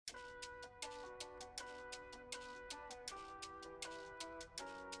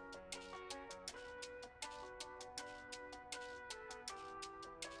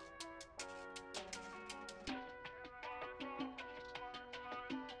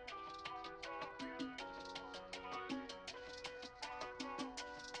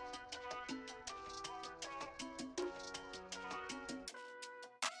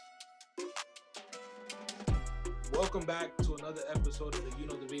Welcome back to another episode of the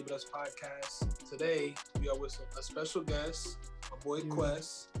YKTVibras podcast. Today, we are with a special guest, my boy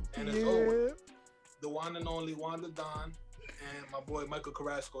Quest, and as always, the one and only Wanda Don, and my boy Michael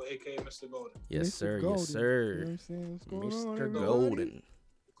Carrasco, aka Mr. Golden. Yes, Mr. sir. Golden. Yes, sir. You know what I'm saying? What's going on, Mr. everybody? Golden.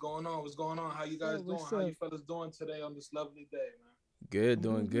 What's going on? How you guys doing? What's How you up? fellas doing today on this lovely day, man? Good, I'm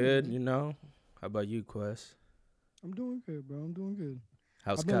doing doing good, good. you know. How about you, Quest? I'm doing good, bro. I'm doing good.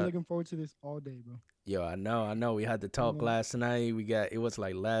 How's I've been Scott? looking forward to this all day, bro. Yo, I know. We had to talk know. last night. It was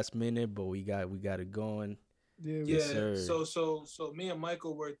like last minute, but we got it going. Yeah, Yes, sir. So me and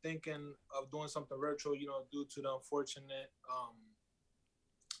Michael were thinking of doing something virtual, due to the unfortunate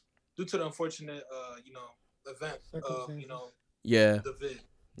event of, Circumstances. Yeah, the vid.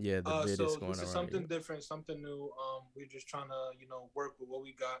 yeah. The vid So is going this is around. something different, something new. We're just trying to, work with what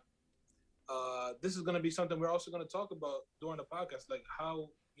we got. This is going to be something we're also going to talk about during the podcast, like how,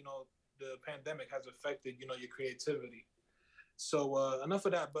 the pandemic has affected, your creativity. So enough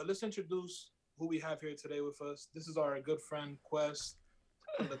of that, but let's introduce who we have here today with us. This is our good friend Quest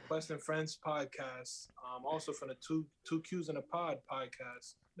from the Quest and Friends podcast. Also from the Two Qs in a Pod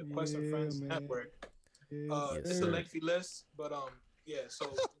podcast, the Quest and Friends man. Network. Yes, It's a sir. lengthy list, but yeah. So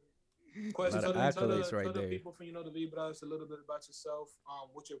Quest, A lot of tell accolades right the there. people from the Vibras a little bit about yourself,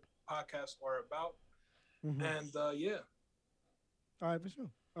 what your podcasts are about, Mhm. and yeah. All right, for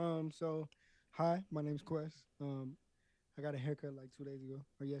sure. So, hi, my name's Quest. I got a haircut like 2 days ago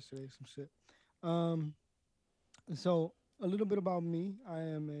or yesterday, some shit. Um, so a little bit about me. I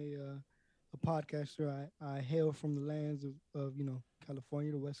am a podcaster. I hail from the lands of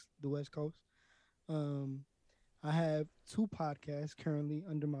California, the West Coast. Um, I have two podcasts currently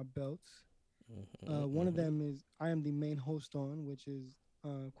under my belts. One of them is I am the main host on, which is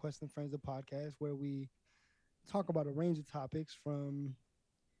Quest and Friends, the podcast, where we talk about a range of topics from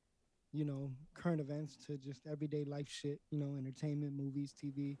current events to just everyday life shit. Entertainment, movies,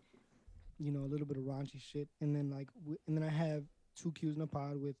 TV. A little bit of raunchy shit, and then and then I have Two Qs in a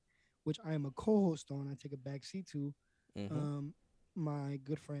Pod with which I am a co-host on. I take a back seat to my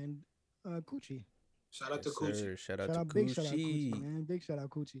good friend Coochie. Shout out to Yes, Coochie. sir. Shout out Shout to out, big shout out Coochie, Coochie. man. Big shout out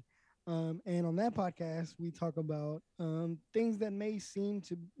Coochie. And on that podcast, we talk about things that may seem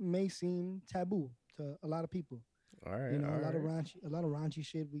taboo to a lot of people. All right, A lot of right. raunchy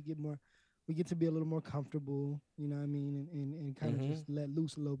shit. We get to be a little more comfortable. You know what I mean, and kind of just let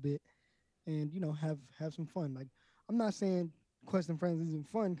loose a little bit, and have some fun. Like I'm not saying Quest and Friends isn't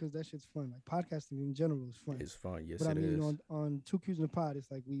fun because that shit's fun. Like podcasting in general is fun. It's fun. Yes, But I it mean, is. on Two Qs in the Pod, it's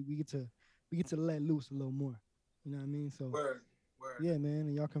like we get to let loose a little more. You know what I mean? So Word. yeah, man,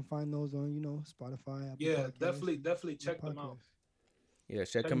 and y'all can find those on Spotify, Apple Yeah, Podcasts, definitely and check them out. podcasts. Yeah, check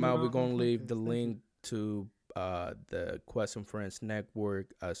Check them them out. We're out. gonna leave the Thank you. link to the Quest and Friends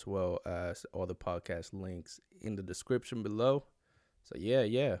Network as well as all the podcast links in the description below. So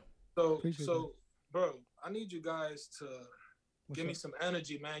yeah. So Appreciate so bro, I need you guys to What's give me up? some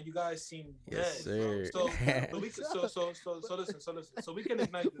energy, man. You guys seem Yes, dead, sir. bro. So listen. So we can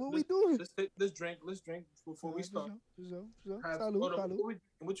ignite this. What we doing? Let's drink before we start. For sure. Hold Salud, on, salud.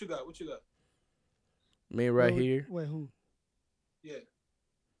 what you got? Me right Wait, here. Wait, who? Yeah.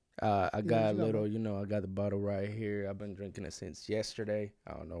 I got a what you got, little, bro? I got the bottle right here. I've been drinking it since yesterday.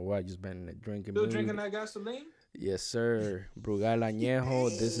 I don't know why, just been in a drinking Still mood. drinking that gasoline? Yes, sir. Brugal Añejo.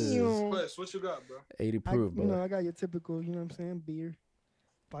 This is Damn. Quest, what you got, bro? 80 proof, bro. I got your typical, beer,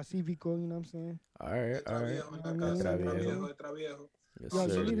 Pacifico, you know what I'm saying? All right. Traviejo en la I casa, mean, Traviejo. Yes, Yo, So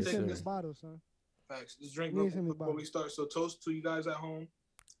sir. you need to let's Yes, take send me sir. a this. bottle, son. Facts. Let's drink You real need to send me a quick before we bottle. start. So toast to you guys at home,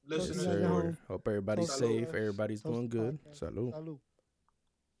 Yes, Toast to listeners. you guys at sir. home. Hope everybody's Toast safe. to us. Everybody's Toast doing to good. podcast. Salud. Salud.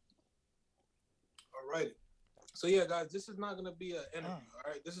 All right. So yeah, guys, this is not gonna be an interview.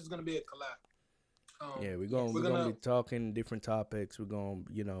 All right, this is gonna be a collab. Yeah, we're gonna be talking different topics. We're gonna,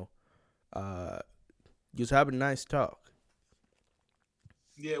 just have a nice talk.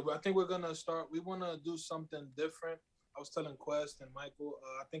 Yeah, well, I think we're gonna start. We want to do something different. I was telling Quest and Michael.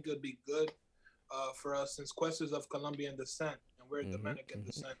 I think it'd be good for us since Quest is of Colombian descent and we're Dominican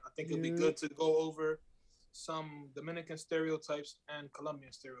descent. I think it'd be good to go over some Dominican stereotypes and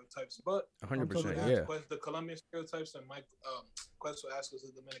Colombian stereotypes. But 100%. ask Yeah. Quest the Colombian stereotypes, and Quest will ask us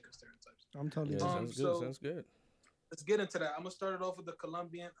the Dominican stereotypes. I'm totally Yeah, down. sounds good. Sounds good. Let's get into that. I'm gonna start it off with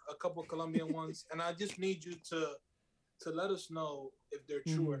a couple Colombian ones, and I just need you to let us know if they're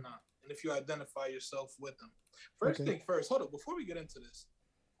true or not, and if you identify yourself with them. First thing first, hold up, before we get into this,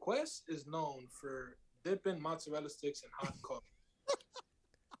 Quest is known for dipping mozzarella sticks in hot coffee.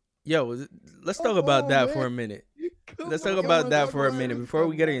 Yo, let's talk about that for a minute. Let's talk about that for a minute before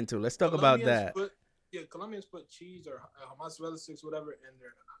we get into it. Let's talk about that. Colombians put cheese or mozzarella sticks, whatever, in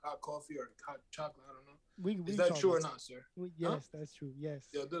their hot coffee or hot chocolate. I don't know. We Is that talk true or about not, sir? Huh? yes, that's true. Yes,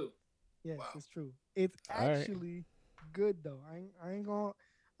 They'll do. yes, Wow. it's true. It's All right. actually good though. I ain't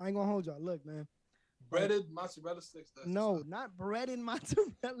gonna hold y'all. Look, man. Like, Breaded mozzarella sticks. That's the no, stuff. not bread and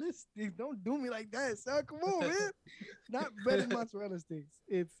mozzarella sticks. Don't do me like that, son. Come on, man. Not bread and mozzarella sticks.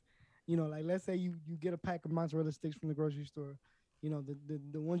 It's, like let's say you get a pack of mozzarella sticks from the grocery store.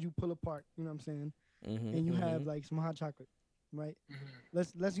 The ones you pull apart. You know what I'm saying? And you have like some hot chocolate, right?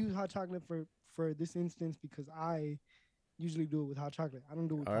 Mhm. Let's use hot chocolate for this instance because I usually do it with hot chocolate. I don't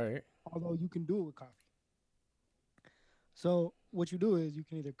do it with All coffee, right. although you can do it with coffee. So what you do is you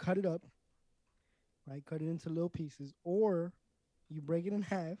can either cut it up, right? Cut it into little pieces, or you break it in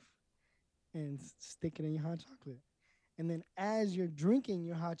half and stick it in your hot chocolate. And then as you're drinking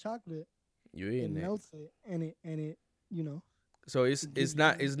your hot chocolate, You it eating it. melts it and it you know So it's it it's gives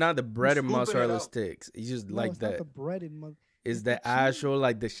not you it's not the You bread and scooping it mozzarella out. sticks. It's just no, like it's not that. the breaded mother. It's It's the the cheese. actual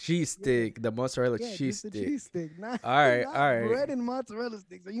like the cheese Yeah, stick, the mozzarella yeah, cheese just the stick. cheese stick, not All right, not all bread and mozzarella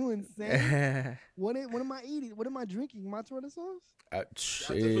sticks. Are you insane? right. What am I eating? What am I drinking? Mozzarella sauce? That's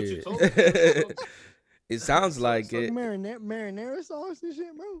what you Shit. told me. That's what you told me. It sounds So like so it. Marinara sauce and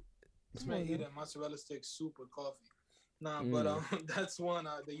shit, bro. this Come man on, man. eating mozzarella stick soup with coffee. Nah, but Mm. that's one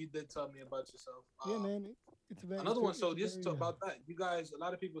that you did tell me about yourself. Yeah, man. It's a very, Another one. So it's a just very. about that. You guys, a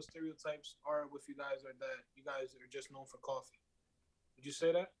lot of people's stereotypes are with you guys are that you guys are just known for coffee. Would you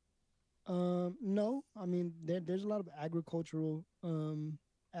say that? No, I mean there's a lot of agricultural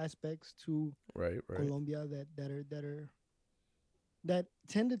aspects to Right, right. Colombia that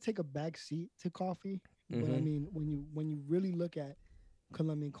tend to take a back seat to coffee. But I Mhm. mean, when you really look at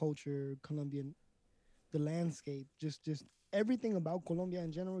Colombian culture, the landscape, just everything about Colombia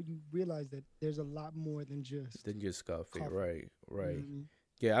in general, you realize that there's a lot more than just Than just coffee. coffee. Right, You know what right. I mean?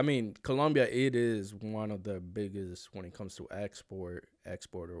 Yeah, I mean Colombia. It is one of the biggest when it comes to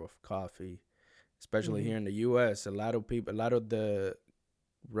exporter of coffee, especially Mm-hmm. here in the U.S. A lot of the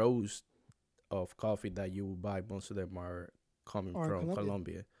roast of coffee that you will buy, most of them are coming Or in from Colombia.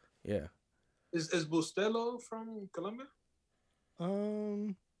 Colombia. Yeah, Is Bustelo from Colombia?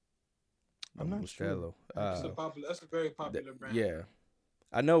 Um, I'm Don not sure Bustelo. It's a actually. popular. That's a very popular brand. Yeah,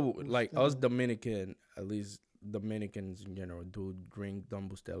 I know. Like us Bustelo, Dominican, at least Dominicans in general, do drink Don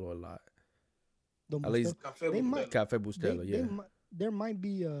Bustelo a lot. Don At least Bustelo. Café They might Bustelo. Cafe Bustelo. they Yeah, there might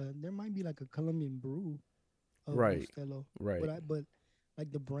be like a Colombian brew of right, Bustelo, right. but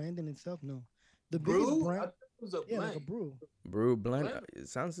like the brand in itself, no. The biggest Brew? I brand, thought it was a yeah, like a blend. brew, Brew blend. Blend? It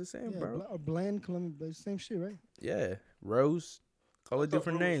sounds the same, yeah, bro. a bland Colombian, but it's the same shit, right? Yeah, Rose. Call I it thought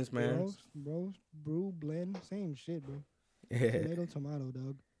different brew was names, man. spirits. Brew, blend, same shit, bro. Yeah, Tomato,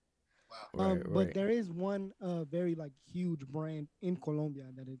 dog. Wow. right, But right. there is one very like huge brand in Colombia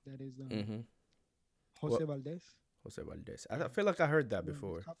that is Mhm. What? Jose Valdez. Jose Valdez. I Um, feel like I heard that Jose Valdez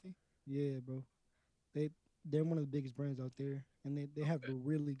before. coffee. Yeah, bro. They're one of the biggest brands out there, and they have Okay.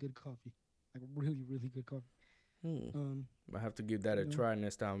 really good coffee, like really good coffee. Hmm. Um, I have to give that you a know, try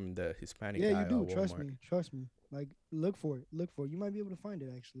next time in the Hispanic yeah, you aisle do. at Walmart. Trust me. Like, look for it. You might be able to find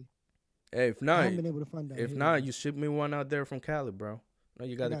it actually. Hey, I haven't been able to find it out if here not, though. you ship me one out there from Cali, bro. No,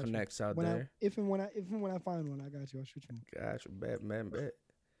 you I got the got you. connects out When I there. if and when I find one, I got you. I'll shoot you one. Gosh, bet, man, bet.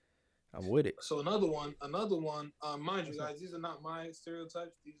 I'm with it. So another one. Mind you, What's up? guys, these are not my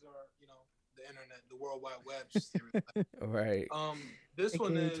stereotypes. These are, the internet, the World Wide Web stereotypes. All right. This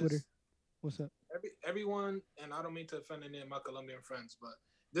one AKA Twitter. is What's up? everyone, and I don't mean to offend any of my Colombian friends, but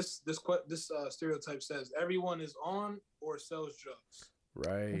this stereotype says everyone is on or sells drugs. That's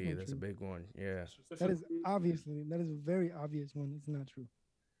Right. not That's a true. big one. Yeah. Specifically, That is a very obvious one. It's not true.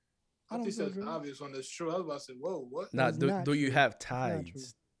 I I think don't sell says the drugs. obvious one that's true. I was about to say, whoa, what? That Now, is do not do you true. have It's not true.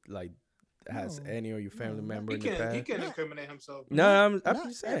 ties? Like, has No, any of your family no, not member He in the can't he past? can't not incriminate himself, No, man. not I'm not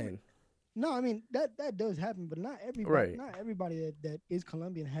just every. saying. No, I mean that does happen, but Right. not everybody that is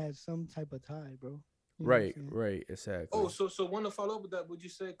Colombian has some type of tie, bro. You know what I'm Right. saying? Right. Oh, Exactly. so want to follow up with that? Would you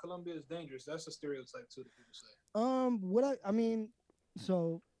say Colombia is dangerous? That's a stereotype too that people say. What I mean,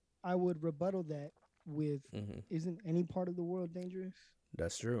 so I would rebuttal that with, Hmm. isn't any part of the world dangerous?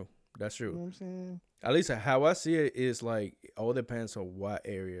 That's true. That's You know true. what I'm saying? At least how I see it is like it all depends on what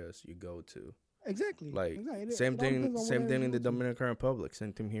areas you go to. Like Exactly. same It all thing, depends on what same areas thing you in go the to. Dominican Republic,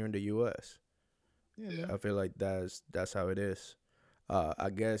 same thing here in the U.S. Yeah, Yeah. man. I feel like that's how it is. I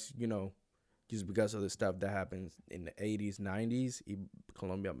guess just because of the stuff that happens in the 80s, 90s,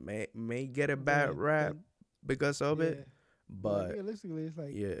 Colombia may get a bad Yeah, rap because of it, yeah. But like but realistically, it's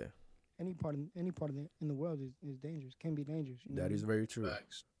like yeah, any part of in the world is dangerous. Can be dangerous. You know what that I is mean? very true.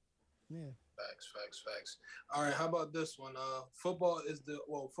 Facts, Yeah. facts. All right, how about this one? Football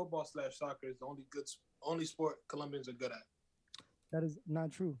slash soccer is the only good only sport Colombians are good at. That is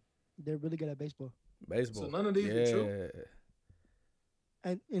not true. They're really good at baseball. So Baseball. none of these are true. Yeah.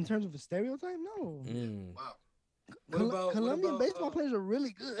 And in terms of a stereotype, no. Mm. Wow. What about Colombian baseball players are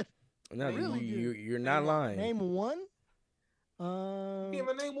really good. No, Name one. you're Name not one. lying. Name one. You can't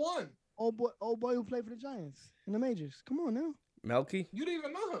even name one. Old boy who played for the Giants in the majors. Come on now. Melky? You didn't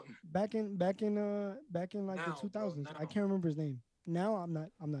even know him. Back in like Now, the bro, 2000s. now. I can't remember his name. Now I'm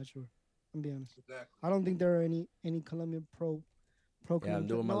not sure. I'm be honest. Exactly. I don't think there are any Colombian pro. Yeah, I'm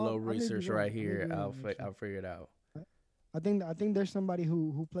doing my little research right here. I'll I'll figure it out. I think there's somebody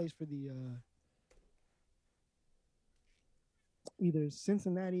who plays for the either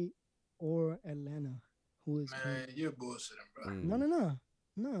Cincinnati or Atlanta who is Man, you're bullshitting, bro.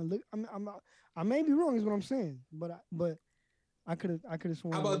 No. Look, I may be wrong, is what I'm saying, but I could have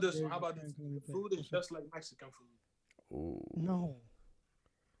sworn. How about this one? How about this? Food is just like Mexican food. Ooh. No.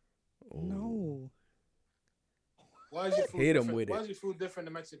 Ooh. No. Why is your food Hit 'em different? with it. Why is your food different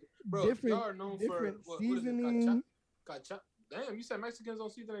than Mexican? Bro, Different- y'all are known for different what is it? seasoning. Damn, you said Mexicans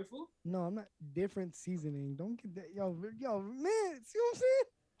don't season their food? No, I'm not. Different seasoning. Don't get that. Yo, man. See what I'm saying?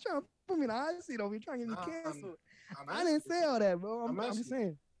 Trying to put me in the hot seat over here, trying to get me canceled. I didn't say all that, bro. I'm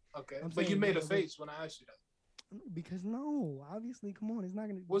saying. Okay, I'm but you saying, made a bro, face when I asked you that. Because no, obviously, come on, it's not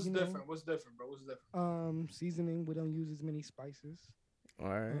gonna. What's different? What's different, bro? What's different? Seasoning. We don't use as many spices. All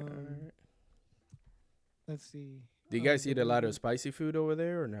right. All right. Let's see. Do you guys eat a lot of spicy food over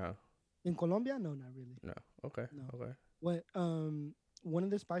there or no? In Colombia? No, not really. No. Okay. No. Okay. What one of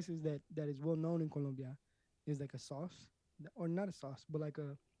the spices that is well known in Colombia is like a sauce, or not a sauce, but like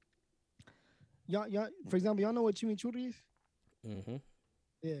a y'all. For example, y'all know what chimichurri is? Mm-hmm.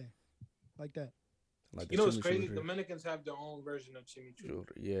 Yeah, like that. Like You know what's crazy? Dominicans have their own version of chimichurri.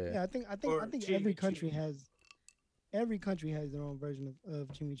 Yeah. Yeah, I think every country has their own version of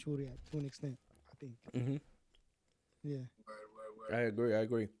chimichurri to an extent. I think. Mm-hmm. Yeah. I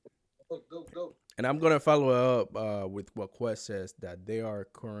agree. Go. And I'm gonna follow up with what Quest says, that they are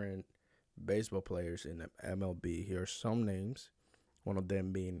current baseball players in the MLB. Here are some names. One of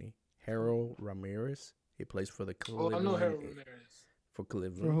them being Harold Ramirez. He plays for the Cleveland. Oh, I know Harold Ramirez. For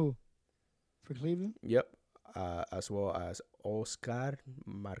Cleveland. For who? For Cleveland? Yep. As well as Oscar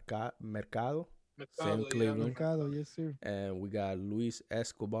Mercado. Same Cleveland. Mercado, yes, sir. And we got Luis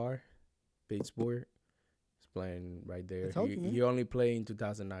Escobar, Pittsburgh. He's playing right there. He only played in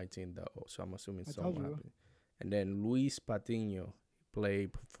 2019 though, so I'm assuming something happened. And then Luis Patiño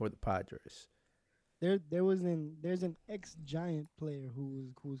played for the Padres. There's an ex-Giant player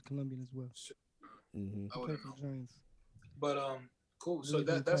who was Colombian as well. Mm-hmm. I Played for the Giants. But cool. So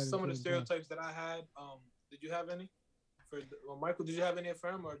that's some of the stereotypes that I had. Did you have any? Michael, did you have any for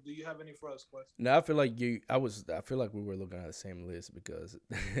him, or do you have any for us, Quest? No, I feel like we were looking at the same list because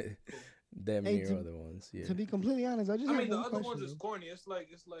them here are the ones. Yeah. To be completely honest, I mean the other ones is corny. It's like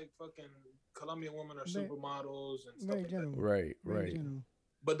fucking Colombian women are supermodels and stuff like that. Right. General.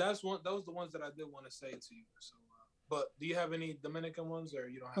 But those the ones that I did want to say to you. So, but do you have any Dominican ones, or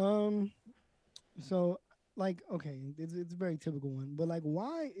you don't have? So like, okay, it's a very typical one, but like,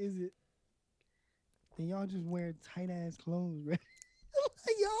 why is it that y'all just wear tight ass clothes, right?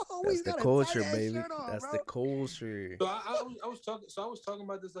 Y'all always got a culture, tight-ass baby. shirt on, That's bro. the culture. So I was talking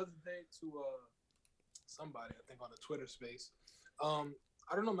about this other day to somebody, I think on a Twitter space.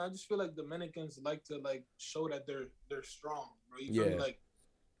 I don't know, man. I just feel like Dominicans like to show that they're strong, bro. You feel me? Like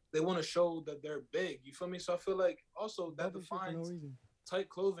they want to show that they're big. You feel me? So I feel like also that defines tight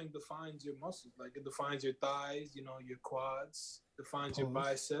clothing defines your muscles. Like it defines your thighs, you know, your quads, defines your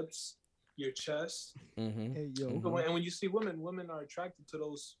biceps, your chest. Mm-hmm. Hey, yo. Mm-hmm. And when you see women are attracted to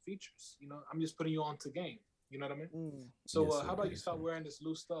those features. You know, I'm just putting you on to game. You know what I mean? So Yes, how about you stop wearing this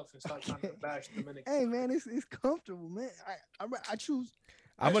loose stuff and stop trying to bash Dominicans? Hey man, it's comfortable, man. I choose.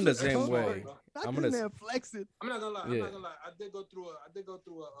 I'm in the same way. I'm in there flexing. I'm not gonna lie. I'm not gonna lie. I did go through a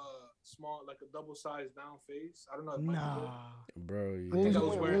small, like a double sized down phase. I don't know. If Nah, bro. I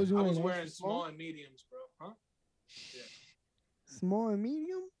was wearing small and mediums, bro. Huh? Yeah. Small and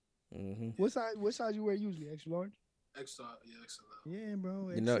medium. Mm-hmm. What size you wear usually? Extra large. Extra, yeah, extra large. Yeah,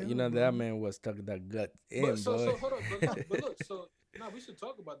 bro. You know that man was tucking that gut in, so boy. hold on, but look, so no, we should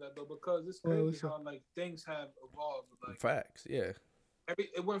talk about that though, because it's crazy how like things have evolved. Like facts, yeah.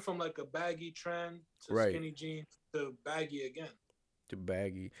 It went from like a baggy trend to skinny jeans to baggy again. To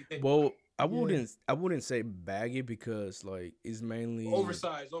baggy. Well, I wouldn't say baggy because like it's mainly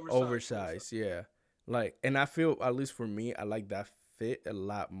oversized. Yeah. Like, and I feel, at least for me, I like that fit a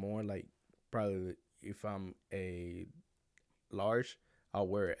lot more. Like probably if I'm a large, I'll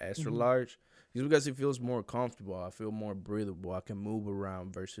wear it extra large. Just because it feels more comfortable. I feel more breathable. I can move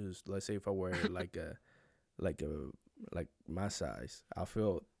around versus, let's say, if I wear like like my size. I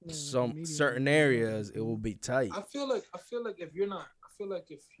feel Yeah, like a some medium or certain a large. areas it will be tight. I feel like if you're not, I feel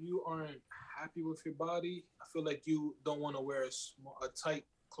like if you aren't happy with your body, I feel like you don't want to wear a tight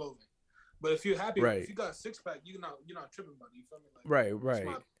clothing. But if you're happy, if Right. you got a six pack, you're not tripping, buddy. You feel me? Like Right, it's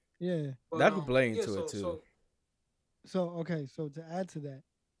my. right. Yeah. But That could play yeah. into it too. So okay, so to add to that,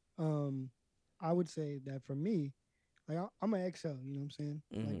 um, I would say that for me, like I'm an XL. You know what I'm saying?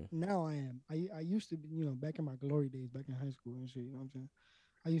 Like Hmm. now I am. I used to be, back in my glory days, back in high school and shit. You know what I'm saying?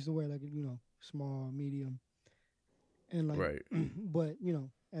 I used to wear like small, medium, and like, Right. but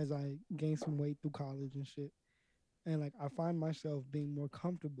as I gained some weight through college and shit, and like I find myself being more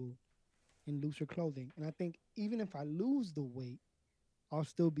comfortable in looser clothing, and I think even if I lose the weight, I'll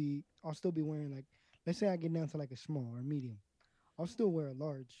still be wearing like, let's say I get down to like a small or medium, I'll still wear a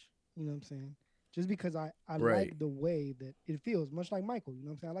large. You know what I'm saying? Just because I Right. like the way that it feels, much like Michael. You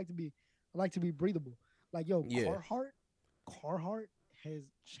know what I'm saying? I like to be breathable. Like yo, Yeah. Carhartt has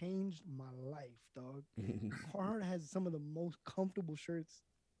changed my life, dog. Carhartt has some of the most comfortable shirts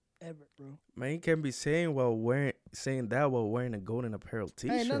ever, bro. Man, you can't be saying that while wearing a golden apparel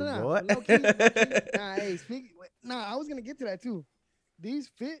Hey, no, no, T-shirt, no. boy. But low key, low key. Nah, hey, nah, I was gonna get to that too. These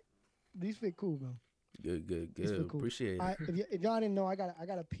fit, these fit cool, bro. Good, good, These fit good. cool. Appreciate it. If y'all didn't know, I got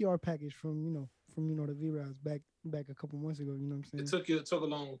a PR package from the V-Rods back a couple months ago. You know what I'm saying? It took a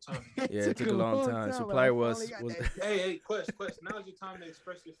long time. It Yeah, it took took a a long long time. time, but I Supplier finally was got was that. Hey, Quest. Now's your time to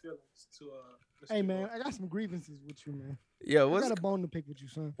express your feelings to Mr. Hey man, I got some grievances with you, man. yeah. I What's got a bone to pick with you,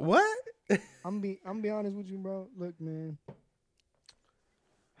 son. what? I'm be honest with you, bro. Look, man.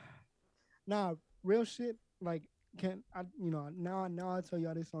 Nah, real shit. Like, can I? Now I tell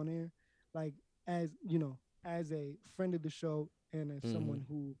y'all this on air. Like, as a friend of the show and as Hmm. someone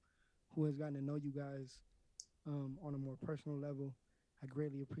who has gotten to know you guys on a more personal level, I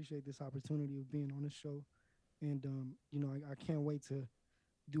greatly appreciate this opportunity of being on the show, and I can't wait to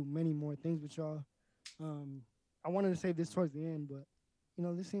do many more things with y'all. Um, I wanted to save this towards the end, but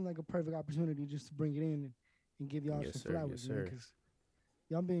this seemed like a perfect opportunity just to bring it in and give y'all Yes, some sir. Yes, flowers, man, sir. because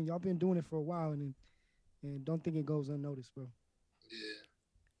y'all been doing it for a while, and don't think it goes unnoticed, bro. You Yeah,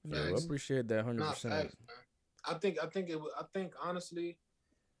 know Yeah, what I we facts. mean? appreciate that Not 100%. facts, man. I think honestly,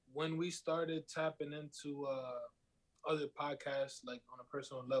 when we started tapping into other podcasts like on a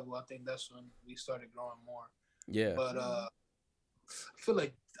personal level, I think that's when we started growing more. Yeah. But I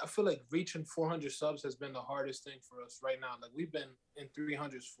feel like reaching 400 subs has been the hardest thing for us right now. Like we've been in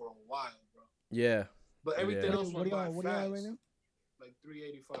 300s for a while, bro. Yeah. But everything Yeah. else What went are by y'all? What are y'all right fast. now? Like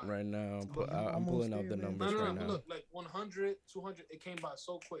 385. Right now, But I'm Almost pulling up there, the man. numbers right but now. look, like 100, 200, it came by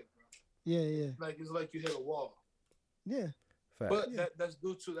so quick, bro. Yeah, yeah, Like it's like you hit a wall. yeah, Fact. But yeah. that's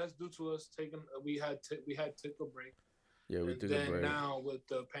due to us taking we had took a break, Yeah, we and took a then break. now with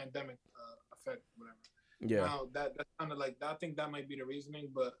the pandemic effect, whatever. Yeah. Now that's kind of like I think that might be the reasoning,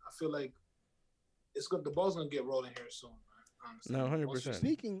 but I feel like it's good. The ball's gonna get rolling here soon, man. Honestly, No, once we 100%.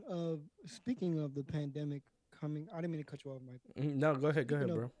 Speaking of the pandemic coming, I didn't mean to cut you off, Michael. No, go ahead. Go Speaking ahead,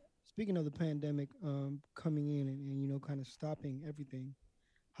 of bro. speaking of the pandemic coming in and kind of stopping everything,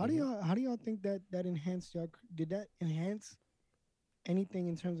 Hmm. how do y'all think that enhanced y'all? Did that enhance anything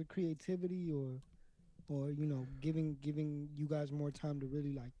in terms of creativity or giving you guys more time to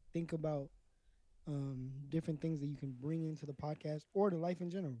really like think about different things that you can bring into the podcast or the life in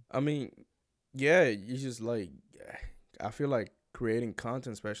general? I mean, yeah, you just like, I feel like creating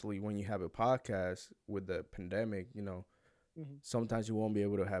content, especially when you have a podcast with the pandemic, Mm-hmm. sometimes you won't be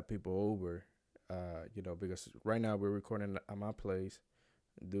able to have people over, because right now we're recording at my place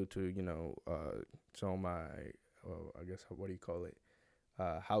due to, some of my, I guess, what do you call it?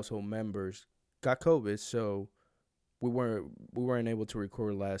 Household members got COVID. So we weren't able to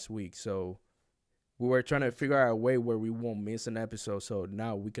record last week. So we were trying to figure out a way where we won't miss an episode. So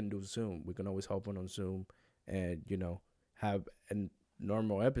now we can do Zoom. We can always hop on Zoom and, have a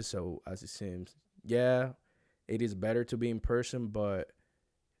normal episode as it seems. Yeah, it is better to be in person, but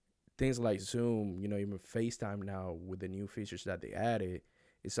things like Zoom, even FaceTime now with the new features that they added,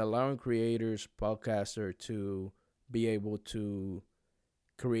 it's allowing creators, podcasters to be able to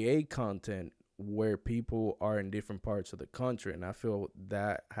create content where people are in different parts of the country, and I feel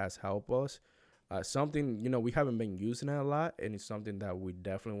that has helped us. Something we haven't been using it a lot, and it's something that we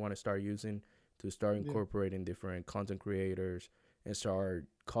definitely want to start using to start Yeah. incorporating different content creators and start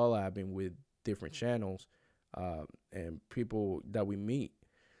collabing with different channels and people that we meet.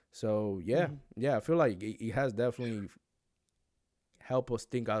 So Mm-hmm. yeah, I feel like it has definitely helped us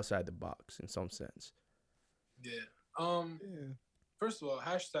think outside the box in some sense. yeah. Yeah. First of all,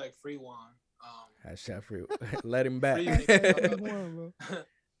 hashtag free Juan. Hashtag free, let him back. Free Hashtag free one, bro.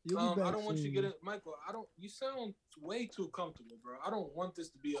 You'll be I back don't want you to get soon. it, Michael. I don't. You sound way too comfortable, bro. I don't want this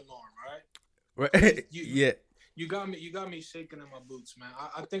to be a norm, all right? Please, Right? Yeah. you got me. You got me shaking in my boots, man.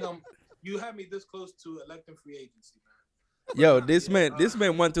 I think I'm. You had me this close to electing free agency, man. But Yo, nah, this yeah. man, this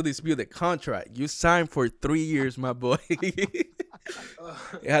man want to dispute the contract. You signed for 3 years, my boy. It Uh,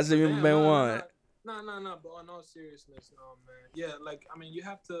 hasn't but even damn, been no, no, one. no. No, no, no. But on all seriousness, man. Yeah, like I mean, you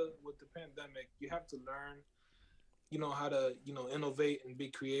have to with the pandemic, you have to learn, how to, innovate and be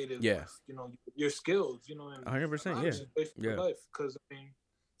creative Yeah, with, your skills, and a 100%. lot of Yeah, Yeah. situations in yeah. life. Because I mean,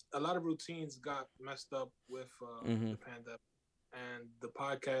 a lot of routines got messed up with Mhm. the pandemic, and the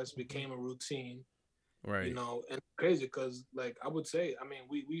podcast Mhm. became a routine. Right. And crazy because, like, I would say, I mean,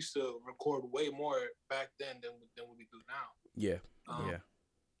 we used to record way more back then than what we do now. Yeah. Right.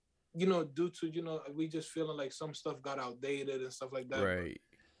 Yeah. Due to we just feeling like some stuff got outdated and stuff like that. But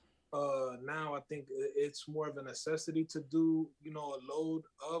Right. now I think it's more of a necessity to do a load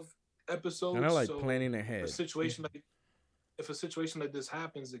of Kind of episodes. like So planning a ahead. situation Mhm. like if a situation like this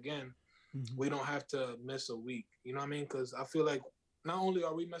happens again, Mhm. we don't have to miss a week. You know what I mean? Because I feel like not only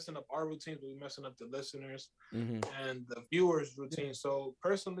are we messing up our routines, but we're messing up the listeners Mhm. and the viewers' Yeah. routine. So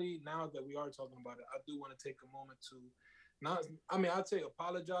personally, now that we are talking about it, I do want to take a moment to not. I mean, I'd say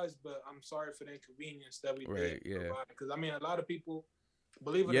apologize, but I'm sorry for the inconvenience that we may Right. Yeah. provide. Because I mean, a lot of people,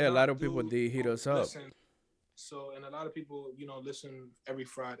 believe it or Yeah. A lot not, of people do did hit us up. listen. So, and a lot of people, listen every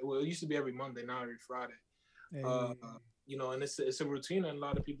Friday. Well, it used to be every Monday, now every Friday. Uh, Hey. and it's a routine, and a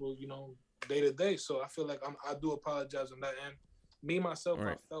lot of people, day to day. So I feel like I do apologize on that end. Me myself, I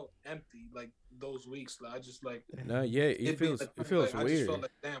Right. felt empty like those weeks. Like I just like No. Damn. Yeah. It it being feels. a It thing. Like feels I just felt weird.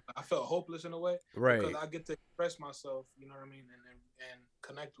 like damn. I felt hopeless in a way because Right. I get to express myself. You know what I mean, and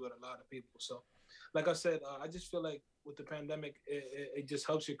connect with a lot of people. So, like I said, I just feel like with the pandemic, it just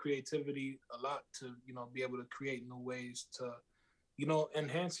helps your creativity a lot to be able to create new ways to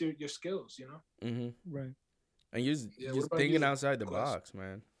enhance your skills. Mhm. Right. And you Yeah. What just about thinking you, outside the Quest? box,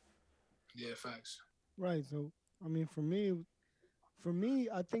 man. Yeah, facts. Right. So I mean, for me,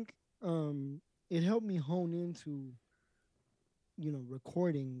 I think it helped me hone into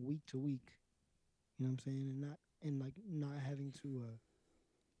recording week to week. You know what I'm saying, and like not having to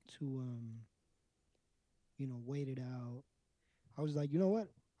wait it out. I was like, you know what?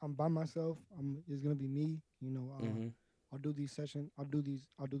 I'm by myself. It's gonna be me. Mhm. I'll do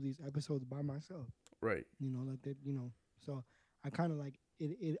these episodes by myself. Right. Like that. So I kind of like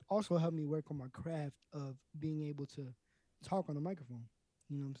it. It also helped me work on my craft of being able to talk on the microphone.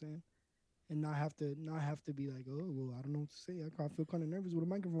 You know what I'm saying? And not have to be like, oh well, I don't know what to say. I feel kind of nervous with a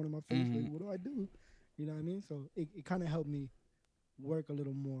microphone in my face. Like, Mhm. what do I do? You know what I mean? So it kind of helped me work a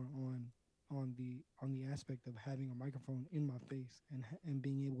little more on the aspect of having a microphone in my face and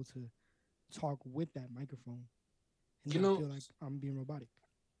being able to talk with that microphone and You not know, feel like I'm being robotic.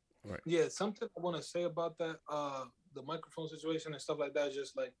 Right. yeah, something I want to say about that, the microphone situation and stuff like that. Is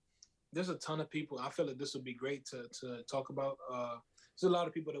just like there's a ton of people. I feel like this would be great to talk about. There's a lot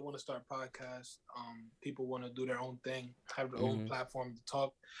of people that want to start podcasts. People want to do their own thing, have their own Mhm. platform to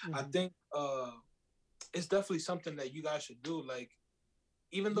talk. I Hmm. think it's definitely something that you guys should do. Like,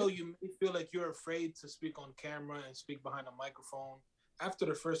 even Yeah, though you may feel like you're afraid to speak on camera and speak behind a microphone, after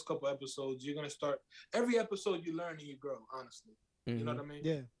the first couple episodes, you're gonna start. Every episode you learn and you grow. Honestly, you know Mhm. what I mean.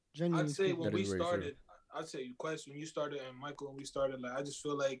 yeah. I'd Genuinely say speaking. when That is we very true. started, I'd say Quest when you started and Michael when we started, like I just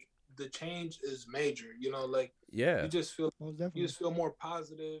feel like the change is major. Like you Yeah. just feel Most you definitely. just feel more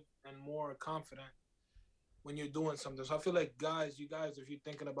positive and more confident when you're doing something. So I feel like you guys, if you're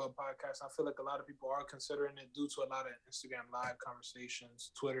thinking about podcasts, I feel like a lot of people are considering it due to a lot of Instagram live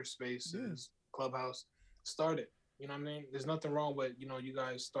conversations, Twitter Yeah. spaces, Clubhouse. Start it. You know what I mean? There's nothing wrong with, you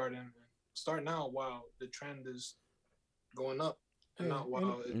guys start now while the trend is going up and Yeah. not Any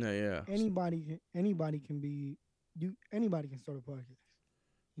while No. Yeah. anybody can be you. Anybody can start a podcast.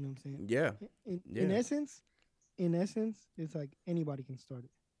 You know what I'm saying? Yeah. In Yeah. essence, it's like anybody can start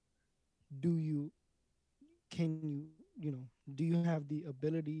it. Do you can do you have the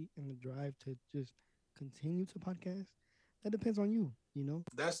ability and the drive to just continue to podcast? That depends on you,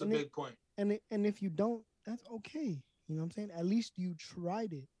 that's a and it big point. and if you don't, that's okay. You know what I'm saying? At least you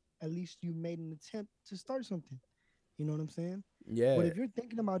tried it. At least you made an attempt to start something. You know what I'm saying? But Yeah. if you're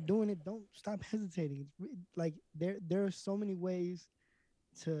thinking about doing it, don't stop hesitating. Like there are so many ways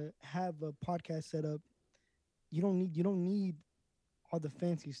to have a podcast set up. You don't need all the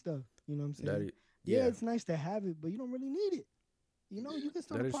fancy stuff. You know what I'm That saying? is. Yeah, Yeah. it's nice to have it, but you don't really need it. You Yeah. can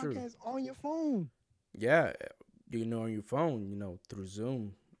start That a is true. podcast on your phone Yeah. On your phone. Through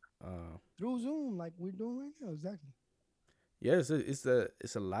Zoom. through Zoom, like we're doing right now. Exactly. Yeah,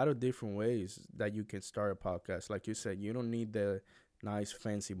 it's a lot of different ways that you can start a podcast. Like you said, you don't need nice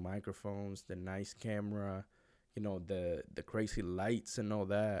fancy microphones, the nice camera, the crazy lights and all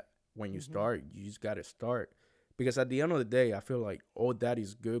that. When you start, you just gotta start, because at the end of the day, I feel like all that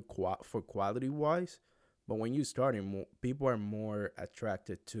is good for quality wise, but when you starting, people are more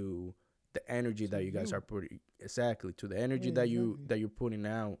attracted to the energy that you guys are putting, exactly, to the energy that you're putting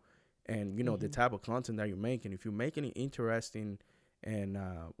out, and the type of content that you're making. If you're making it interesting and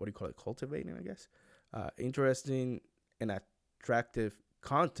what do you call it, cultivating, I guess, interesting and attractive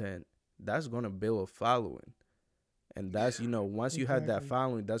content, that's gonna build a following. And that's, once you have that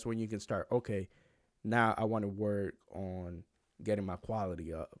following, that's when you can start, okay, now I want to work on getting my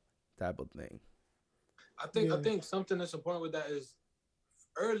quality up, type of thing. I think something that's important with that is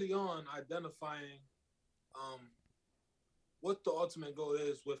early on identifying what the ultimate goal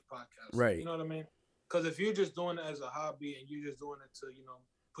is with podcasts. Right. You know what I mean? Because if you're just doing it as a hobby and you're just doing it to,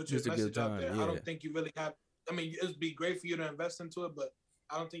 put your message out there, I don't think you really have. I mean, it'd be great for you to invest into it, but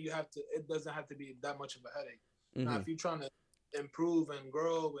I don't think you have to. It doesn't have to be that much of a headache. Now, if you're trying to improve and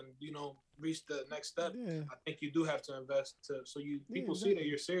grow and reach the next step, I think you do have to invest so people see that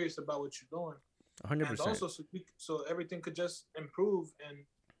you're serious about what you're doing. 100%. And also so everything could just improve and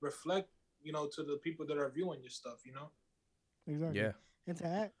reflect, to the people that are viewing your stuff. Exactly. Yeah. And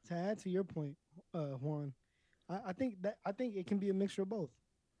to add to your point, Juan, I think it can be a mixture of both.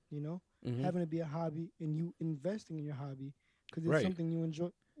 Having it be a hobby and you investing in your hobby because it's something you enjoy.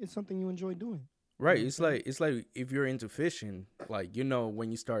 It's something you enjoy doing. Right. It's like if you're into fishing, like when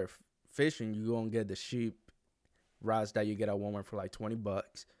you start fishing, you gonna get the cheap rods that you get at Walmart for like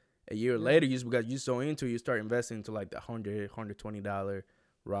 $20. A year later, just because you're so into it, you start investing into like the $120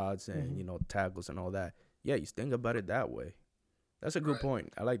 rods and tackles and all that. Yeah, you think about it that way. That's a good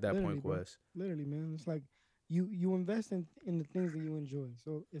point. I like that point, Wes. Literally, man. It's like you invest in the things that you enjoy.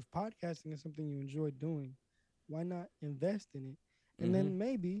 So if podcasting is something you enjoy doing, why not invest in it? And then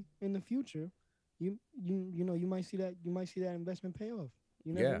maybe in the future, you might see that investment pay off.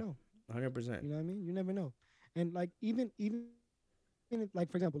 You never know. 100%. You know what I mean? You never know. And like even if,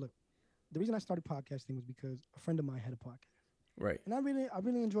 like, for example, look, the reason I started podcasting was because a friend of mine had a podcast. Right. And I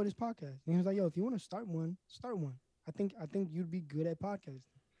really enjoyed his podcast. And he was like, "Yo, if you want to start one, start one. I think you'd be good at podcasting."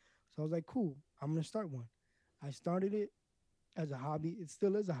 So I was like, "Cool, I'm gonna start one." I started it as a hobby. It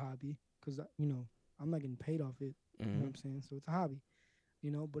still is a hobby because I'm not getting paid off it. You know what I'm saying? So it's a hobby.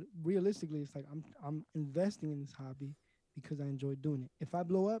 But realistically, it's like I'm investing in this hobby because I enjoy doing it. If I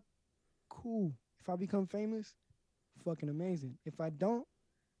blow up, cool. If I become famous, fucking amazing. If I don't,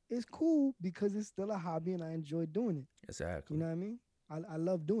 it's cool because it's still a hobby and I enjoy doing it. Exactly. You know what I mean? I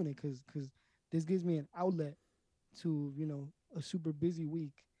love doing it because this gives me an outlet to, a super busy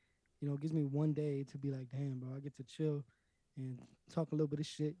week. It gives me one day to be like, damn, bro, I get to chill and talk a little bit of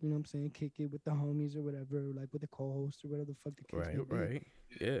shit, you know what I'm saying? Kick it with the homies or whatever, like with the co-host or whatever the fuck the case may be. Right.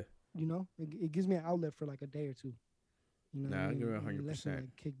 Yeah. It gives me an outlet for like a day or two. I agree 100%. It lets me,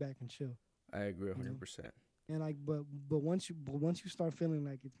 like, kick back and chill. I agree 100%. And like, but once you start feeling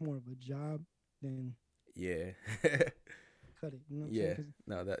like it's more of a job, then cut it. You know what I'm saying?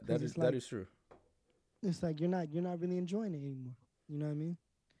 No, that is true. It's like you're not really enjoying it anymore. You know what I mean?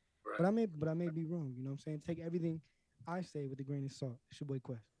 Right. But I may be wrong. You know what I'm saying? Take everything I say with a grain of salt. It's your boy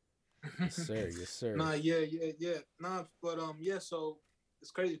Quest. Yes, sir. Nah, Nah, but so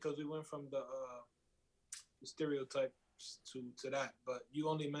it's crazy because we went from the stereotype to that, but you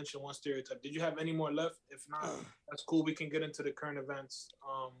only mentioned one stereotype. Did you have any more left? If not, that's cool. We can get into the current events.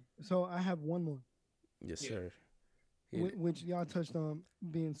 So I have one more. Yes, sir. Which y'all touched on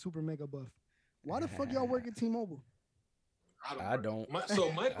being super mega buff. Why the fuck y'all work at T-Mobile? I don't.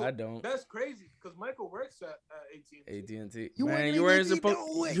 So Michael, I don't. That's crazy because Michael works at AT&T. AT&T. Man, you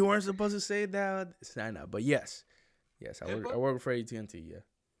weren't supposed to say that. Sign up, but yes, I work for AT&T. Yeah.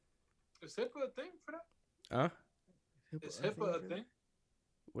 Is HIPAA a thing for that? Huh? Is HIPAA a thing?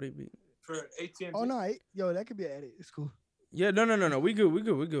 What do you mean? For AT&T? Oh no, that could be an edit. It's cool. Yeah, no. We good.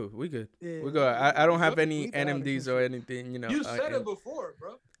 Yeah, we good. I don't have any NMDs or anything. You said it before,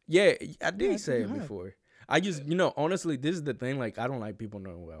 bro. Yeah, I did say it before. I just, honestly, this is the thing. Like, I don't like people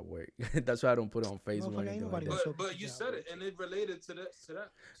knowing where I work. That's why I don't put it on Facebook or anything like that. But you said it, and it related to that.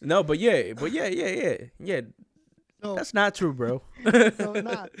 No, but yeah. So, that's not true, bro.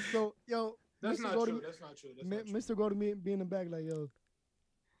 Yo, that's not true. Mr. Go to me, be in the back like, yo,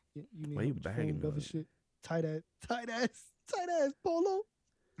 you need why you bagging up shit? Tight ass polo.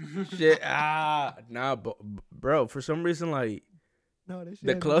 Shit, nah, bro. For some reason, like,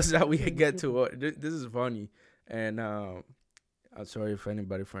 the closest that we get to this is funny, and I'm sorry if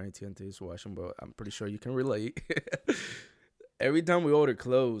anybody from AT&T is watching, but I'm pretty sure you can relate. Every time we order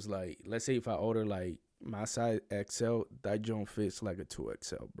clothes, like, let's say if I order like My size XL, that joint fits like a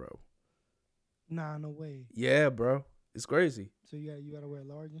 2XL, bro. Nah, no way. Yeah, bro. It's crazy. So you gotta wear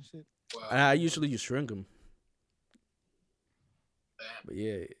large and shit. Wow. And I usually just shrink them. Damn.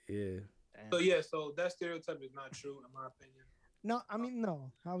 But yeah. So that stereotype is not true in my opinion. No, I mean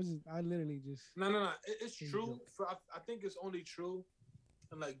no. I literally just. No. It's true. I think it's only true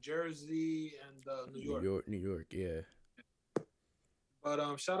in like Jersey and New York. New York, yeah.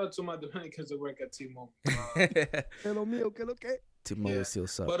 But shout out to my Dominicans that work at T-Mobile. Hello, mío, que lo que? T-Mobile still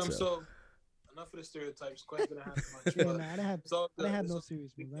sucks. But so enough of the stereotypes. Question didn't have much. Yeah, nah, I didn't have no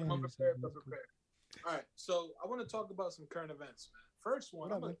serious. I'm prepared. All right, so I want to talk about some current events, man. First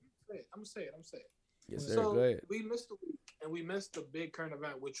one, I'm gonna say it. Yes, sir. So go ahead. we missed a week, and we missed the big current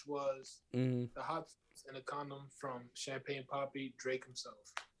event, which was the hot sauce and a condom from Champagne Poppy, Drake himself.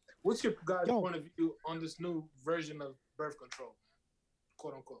 What's your guys' point of view on this new version of birth control, man?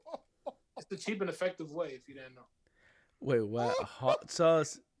 Quote unquote. It's the cheap and effective way, if you didn't know. Wait, what? Hot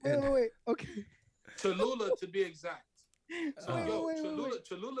sauce? Wait. Okay. Cholula, to be exact. So, wait.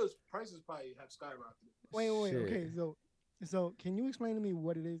 Cholula's prices probably have skyrocketed. Wait. Okay, so can you explain to me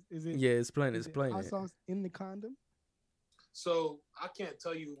what it is? Is it? Yeah, explain it. Hot sauce in the condom? So I can't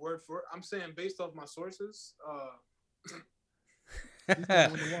tell you word for it. I'm saying based off my sources.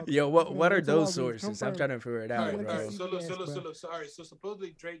 Yo, what are those sources? I'm trying to figure it out, bro. So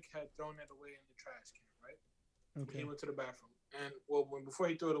supposedly Drake had thrown it away in the trash can, right? Okay. He went to the bathroom, and before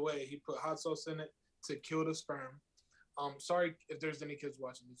he threw it away, he put hot sauce in it to kill the sperm. Sorry if there's any kids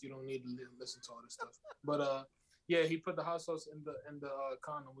watching this. You don't need to listen to all this stuff. But yeah, he put the hot sauce in the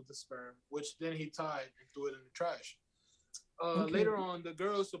condom with the sperm, which then he tied and threw it in the trash. Later on, the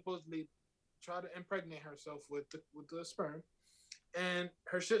girl supposedly tried to impregnate herself with the sperm, and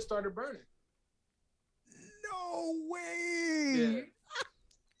her shit started burning. No way. Yeah.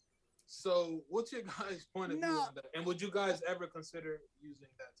 So, what's your guys' point of view on that? And would you guys ever consider using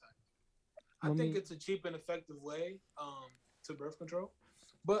that type? I think it's a cheap and effective way to birth control,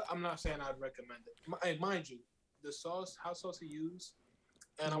 but I'm not saying I'd recommend it. Mind you, the hot sauce he used,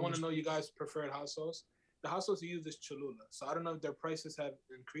 and I want to know you guys' preferred hot sauce. The hot sauce he used is Cholula, so I don't know if their prices have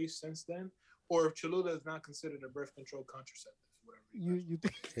increased since then, or if Cholula is not considered a birth control contraceptive. Whatever. You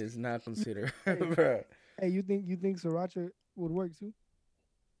think it's not considered, bro? Hey, you think sriracha would work too?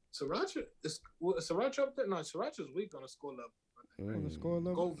 Sriracha is sriracha up there? No, sriracha's weak on a score level. On the score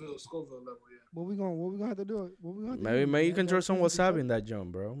level, Scoville level, yeah. What we gonna have to do? Maybe you can throw some wasabi in that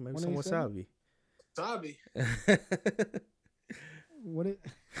jump, bro. Maybe some wasabi. Wasabi. What it?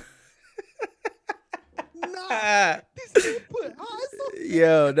 Nah, this put hot sauce.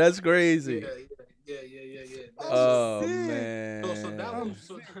 Yo, that's crazy. Yeah. Oh man.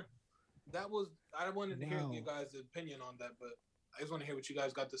 That was. I wanted to hear you guys' opinion on that, but I just want to hear what you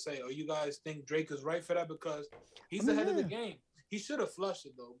guys got to say. Or you guys think Drake is right for that because he's ahead of the game? He should have flushed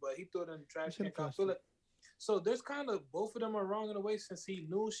it though, but he threw it in the trash can. I feel it. So there's kind of both of them are wrong in a way since he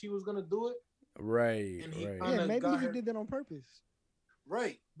knew she was gonna do it. Right. Yeah, maybe he did that on purpose.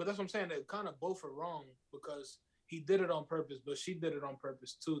 Right, but that's what I'm saying. They kind of both are wrong because he did it on purpose, but she did it on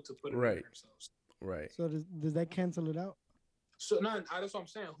purpose too to put it in herself. Right. So does that cancel it out? So that's what I'm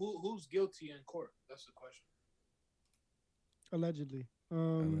saying. Who's guilty in court? That's the question. Allegedly.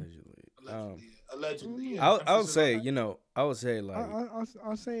 Allegedly. Yeah. I'll say, I would say like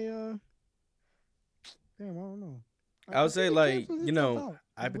I'll say damn, I don't know. I would say like,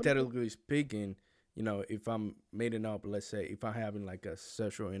 hypothetically speaking, if I'm mating up, let's say if I'm having like a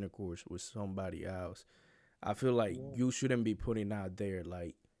sexual intercourse with somebody else, I feel like you shouldn't be putting out there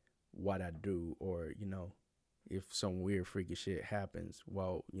like what I do or, if some weird freaky shit happens.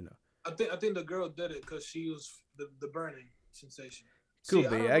 Well, I think the girl did it because she was the burning sensation.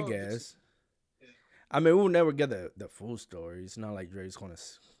 Could be, I guess. Yeah. I mean, we'll never get the full story. It's not like Drake's gonna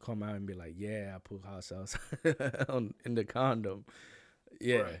come out and be like, "Yeah, I put hot sauce in the condom."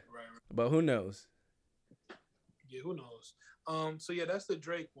 Yeah, right. But who knows? Yeah, who knows? So yeah, that's the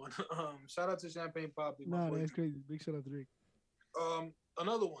Drake one. Shout out to Champagne Poppy. Nah, that's crazy. Big shout out to Drake.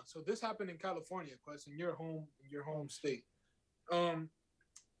 Another one. So this happened in California, Quest, in your home state.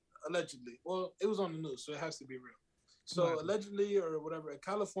 Allegedly. Well, it was on the news, so it has to be real. So allegedly or whatever, a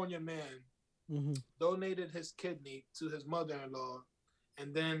California man donated his kidney to his mother-in-law,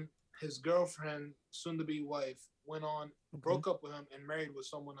 and then his girlfriend, soon-to-be wife, went on, broke up with him, and married with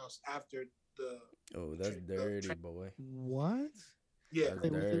someone else after the. Oh, that's dirty, boy. What? Yeah.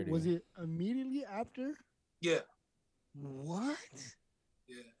 Was it immediately after? Yeah. What?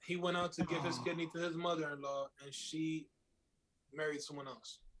 Yeah. He went out to give his kidney to his mother-in-law, and she married someone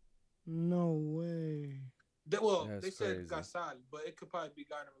else. No way. They said casal, but it could probably be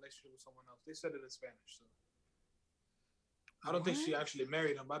got in a relationship with someone else. They said it in Spanish, so I don't think she actually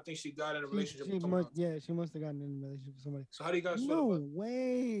married him. I think she got in a relationship with someone else. Yeah, she must have gotten in a relationship with somebody. So how do you guys feel about? No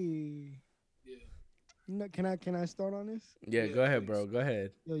way. Yeah. No, can I start on this? Yeah, go ahead, bro. Go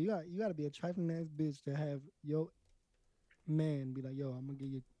ahead. Yo, you got to be a trifling ass bitch to have your man be like, yo, I'm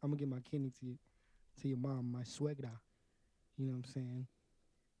gonna get my kidney to your mom, my suegra. You know what I'm saying?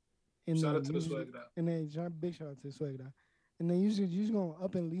 And shout out to the suegra. And then big shout out to the suegra. And then you just gonna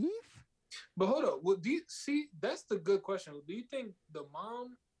up and leave? But hold up. Well, do you see? That's the good question. Do you think the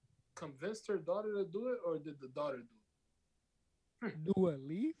mom convinced her daughter to do it, or did the daughter do it? Do what?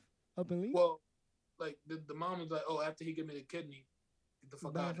 Leave? Up and leave? Well, like the mom was like, "Oh, after he give me the kidney, get the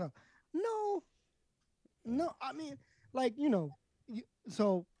fuck out." No. I mean, like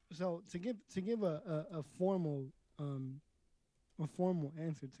so to give a formal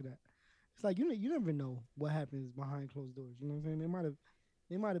answer to that, it's like you never know what happens behind closed doors. You know what I'm saying?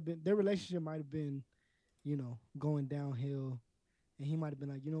 They might have been, their relationship might have been, going downhill, and he might have been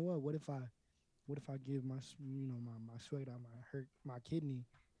like, you know what if I give my my sweat out my kidney,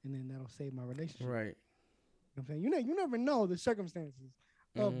 and then that'll save my relationship. Right. You know what I'm saying? You never know the circumstances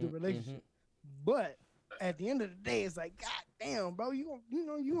of the relationship, but at the end of the day, it's like, God damn, bro, you are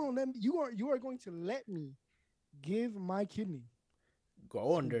going to let me give my kidney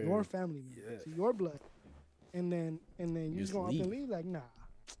go under your family member, to your blood, and then you just gonna up and leave? Like, nah.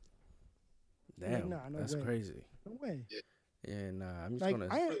 Damn, like, nah, no that's way. Crazy. No way. Yeah, nah. I'm just like, gonna.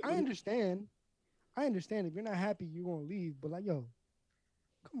 I understand. I understand if you're not happy, you're gonna leave. But like, yo,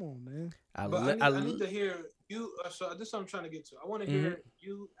 come on, man. I need to hear you. So this is what I'm trying to get to. I want to hear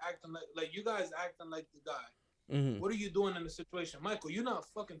you acting like you guys acting like the guy. Mm-hmm. What are you doing in the situation, Michael? You're not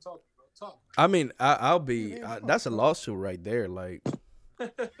fucking talking, bro. Talk. I mean, I'll be. That's a lawsuit right there. Like,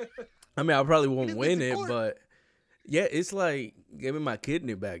 I mean, I probably won't win it, but. Yeah, it's like give me my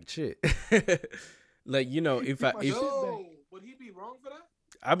kidney back, shit. Like if I would he be wrong for that?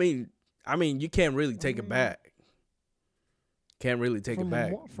 I mean, you can't really take it back. Can't really take it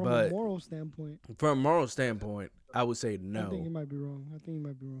back. From a moral standpoint. From a moral standpoint, I would say no. I think you might be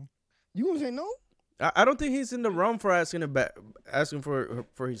wrong. You gonna say no? I don't think he's in the wrong for asking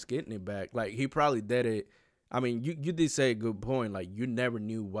for his kidney back. Like he probably did it. I mean, you did say a good point. Like you never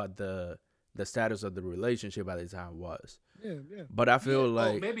knew what the status of the relationship at the time was. Yeah. But I feel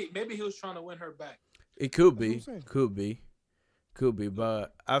like maybe he was trying to win her back. It could be.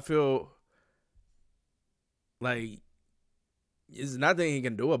 But I feel like there's nothing he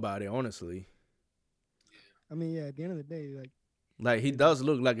can do about it, honestly. I mean, yeah. At the end of the day, like he does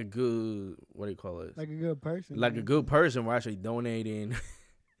look like a good, what do you call it? Like a good person. Like a good person. We're actually donating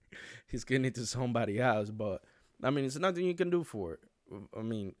his kidney to somebody else. But I mean, it's nothing you can do for it. I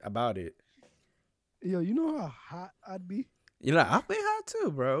mean, about it. Yo, you know how hot I'd be? I'll be hot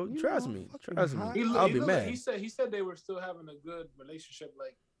too, bro. Trust me. I'll be mad. He said they were still having a good relationship,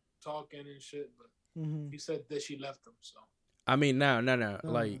 like talking and shit, but he said that she left him, so. I mean, no.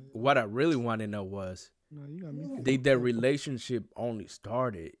 Like, what I really want to know was, did their relationship only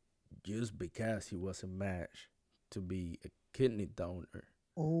started just because he was a match to be a kidney donor?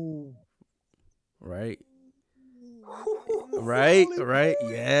 Oh. Right? Right?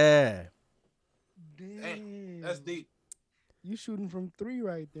 Yeah. Damn. That's deep. You shooting from 3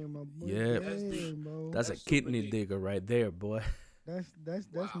 right there, my boy. Yeah, damn, bro. That's a kidney digger right there, boy. That's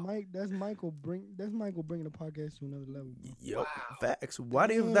Mike. That's Michael bringing the podcast to another level. Bro. Yo, facts.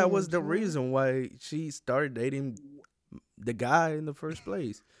 What if that was the reason why she started dating the guy in the first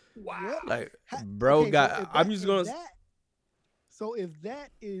place? Wow. Like, bro, so I'm just gonna. So if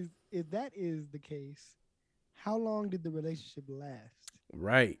that is the case, how long did the relationship last?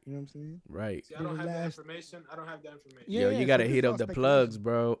 Right. You know what I'm saying? Right. See, I don't have that information. Yo, you gotta hit up the plugs,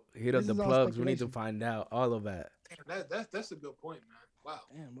 bro. Hit up the plugs. We need to find out all of that. Damn, that's a good point, man. Wow.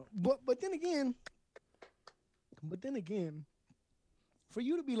 Damn, but then again, for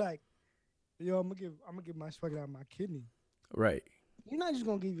you to be like, yo, I'm gonna give my swag out my kidney. Right. You're not just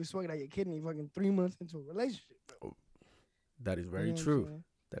gonna give your swag out your kidney fucking 3 months into a relationship, bro. That is very true.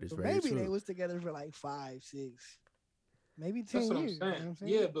 That is very true. Maybe they was together for like 5, 6. Maybe 10 years. That's what I'm saying. You know what I'm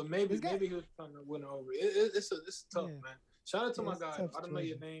saying? Yeah, but maybe he was trying to win her over. It's tough, man. Shout out to my guy. I don't know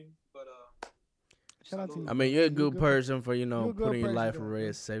your name, but shout out to you. I mean, you're a good person for putting your life at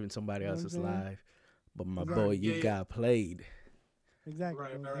risk, saving somebody else's life. But my boy, you got played. Exactly.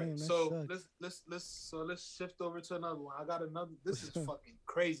 Right. Damn, so let's shift over to another one. I got another. This is fucking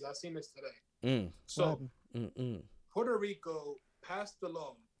crazy. I seen this today. So Puerto Rico passed the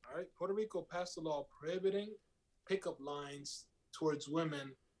law. All right, Puerto Rico passed the law prohibiting pickup lines towards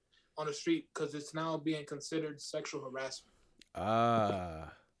women on the street because it's now being considered sexual harassment.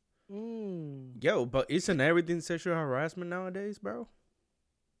 Yo, but isn't everything sexual harassment nowadays, bro?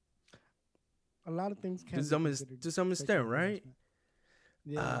 A lot of things can to some extent, right?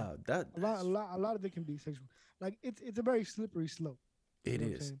 Yeah, a lot of it can be sexual. Like it's a very slippery slope. It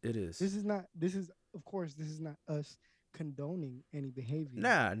is. This is not us condoning any behavior.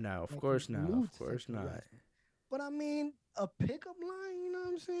 Nah, of course not. But I mean, a pickup line, you know what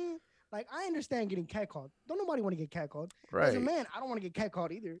I'm saying? Like, I understand getting catcalled. Don't nobody want to get catcalled. Right. As a man, I don't want to get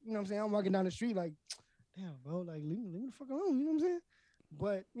catcalled either. You know what I'm saying? I'm walking down the street like, damn, bro, like, leave me the fuck alone. You know what I'm saying?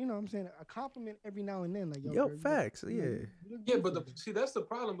 But, you know what I'm saying? A compliment every now and then. Like, yo facts, yeah. Yeah, but that's the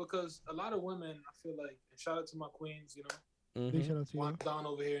problem because a lot of women, I feel like, and shout out to my queens, you know. Big shout out to you. Down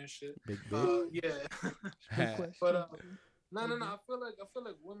over here and shit. Big. Yeah. But, no. I feel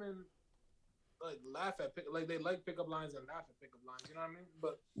like women like laugh at they like pickup lines and laugh at pickup lines. You know what I mean?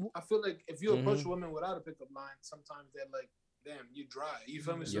 But I feel like if you approach women without a pickup line, sometimes they're like, "Damn, you dry." You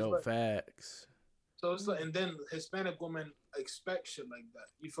feel me? So yo, facts. So it's like, and then Hispanic women expect shit like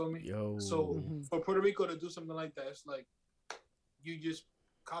that. You feel me? Yo. So for Puerto Rico to do something like that, it's like you just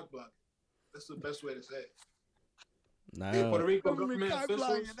cock block. That's the best way to say it. Nah. Puerto Rico government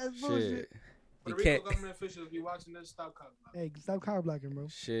officials. That's bullshit. Puerto Rico government officials, if you watching this, stop cock blocking. Hey, stop cock blocking, bro.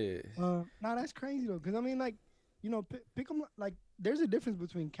 Shit. Nah, that's crazy though, because I mean, like, you know, pick them. Like, there's a difference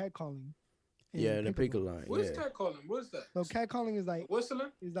between catcalling. Yeah, the pickup line. What is catcalling? What is that? So catcalling is like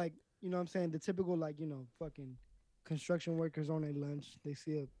whistling. Is like, you know what I'm saying, the typical, like, you know, fucking construction workers on their lunch. They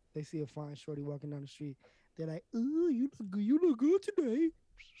see a fine shorty walking down the street. They're like, "Ooh, you look good today."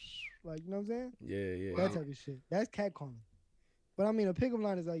 Like, you know what I'm saying? Yeah. That type of shit. That's catcalling. But I mean, a pickup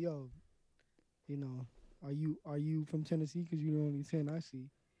line is like, yo, you know, are you from Tennessee? Because you're the only 10 I see.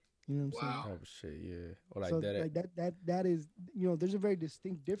 You know what I'm saying? Type of shit, yeah. Or like so that. Like that is, you know, there's a very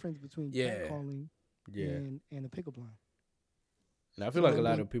distinct difference between catcalling and a pickup line. And I feel like a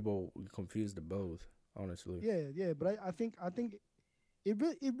lot of people confuse the both, honestly. Yeah. But I think it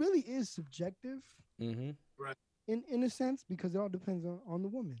really is subjective. Mm-hmm. Right. In a sense, because it all depends on the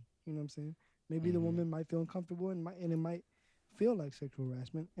woman. You know what I'm saying? Maybe the woman might feel uncomfortable and it might feel like sexual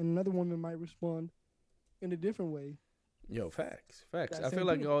harassment, and another woman might respond in a different way. Yo, facts. I feel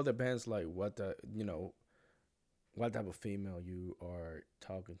like it all depends, like what type of female you are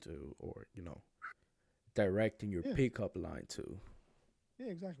talking to, or you know, directing your pickup line to.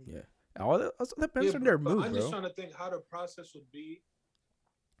 Yeah, exactly. Yeah, all that also depends on their mood, I'm bro. just trying to think how the process would be.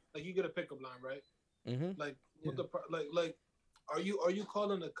 Like, you get a pickup line, right? Mm-hmm. Like, what like, are you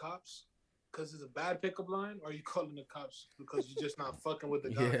calling the cops because it's a bad pickup line, or are you calling the cops because you're just not fucking with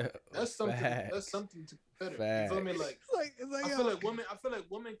the guy? Yeah, that's something. Facts. That's something to consider. Facts. You feel me? Like, it's like I feel like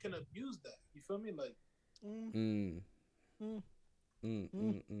women can abuse that. You feel me? Like,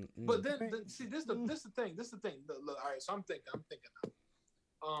 But then, see, this the thing. Look, all right. So I'm thinking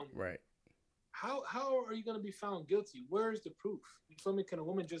now. Right. How are you gonna be found guilty? Where is the proof? You feel me? Can a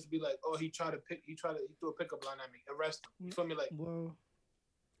woman just be like, oh, he threw a pickup line at me, arrest him? You feel me? Like, well,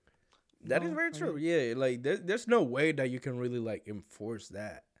 that is very true. Yeah, like there's no way that you can really like enforce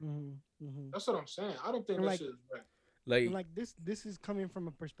that. That's what I'm saying. I don't think that shit is right. Like this is coming from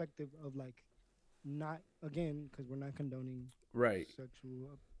a perspective of like, not again, because we're not condoning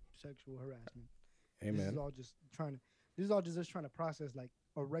sexual harassment. Amen. This is all just trying to process like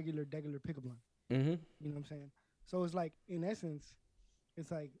a regular pickup line. Mm-hmm. You know what I'm saying? So it's like, in essence, it's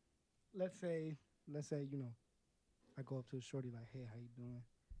like, let's say, you know, I go up to a shorty like, hey, how you doing?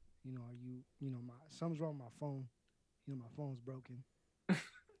 You know, something's wrong with my phone. You know, my phone's broken.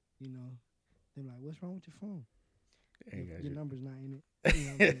 You know, they're like, what's wrong with your phone? Your number's not in it.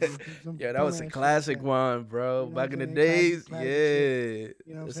 You know, yeah, that was a classic one, bro. You know, back in the days, classic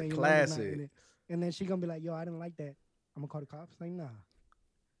you know, it's a classic. And then she gonna be like, yo, I didn't like that. I'm gonna call the cops. Like, nah.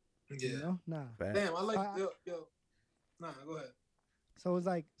 Yeah. You know? Nah. Damn, I like yo. Nah, go ahead. So it's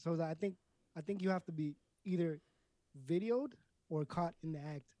like I think you have to be either videoed or caught in the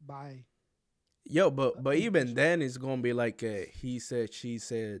act by. Yo, but even then, it's gonna be like a he said, she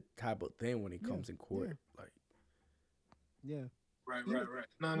said type of thing when it comes in court. Yeah. Like, yeah. Right.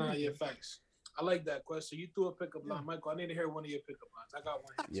 No, yeah, facts. I like that question. You threw a pickup line, Michael. I need to hear one of your pickup lines. I got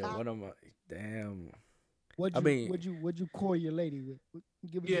one. Yeah, what am I? Damn. What'd you call your lady with?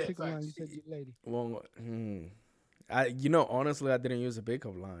 Give me a pickup line. You said your lady. Well, honestly, I didn't use a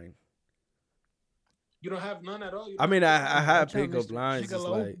pickup line. You don't have none at all. I mean, I have pickup lines. Just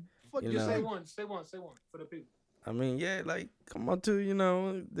like, you say one for the people. I mean, yeah, like come on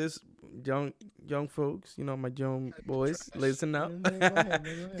to this young folks, my young boys, listen up,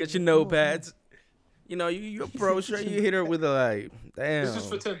 get your notepads. You know, you approach her, you hit her with a like, damn. This is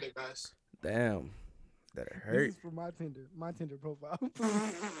for Tinder, guys. Damn. That it hurt. This is for my Tinder profile.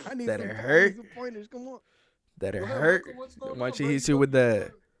 I need that some, it hurt. some pointers. Come on. That it hurt. Why she hit you with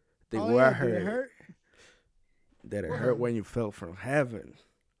that? They oh, were yeah, hurt. Did it hurt? That it hurt when you fell from heaven.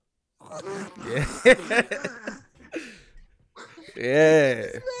 Yeah. Yeah.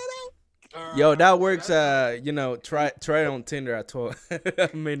 Yo, that works. You know, try it on Tinder. I told. I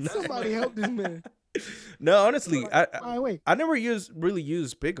mean, somebody help this man. No, honestly, wait. I never really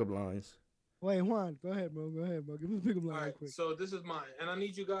used pickup lines. Wait, Juan, go ahead, bro. Give me the pickup line real quick. So this is mine, and I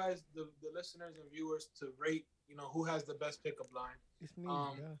need you guys, the listeners and viewers, to rate. You know, who has the best pickup line? It's me.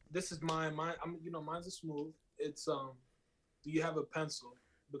 This is mine. Mine's a smooth. It's Do you have a pencil?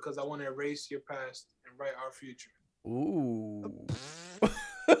 Because I want to erase your past and write our future. Ooh.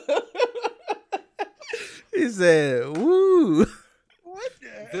 He said, "Ooh." What the?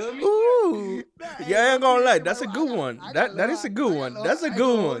 Feel me? Ooh. Yeah, I ain't gonna lie. That's a good one. That is a good one. That's a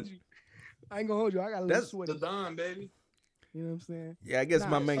good one. I ain't gonna hold you. I got a little sweaty. The Don, baby. You know what I'm saying? Yeah, I guess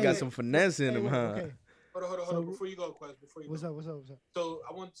my man got some finesse in him, huh? Okay. Hold on. Before you go, Quest. What's up?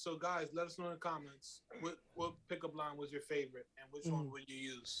 So guys, let us know in the comments what pickup line was your favorite and which one would you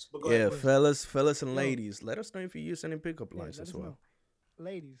use. But yeah, ahead, fellas and ladies, let us know if you use any pickup lines as well.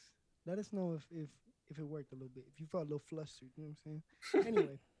 Ladies, let us know if it worked a little bit. If you felt a little flustered, you know what I'm saying?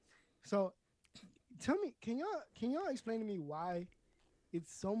 Anyway, so tell me, can y'all explain to me why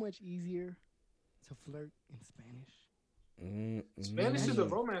it's so much easier to flirt in Spanish? Spanish is a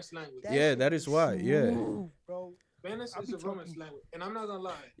romance language. That is why. Bro. Spanish is a romance language, and I'm not gonna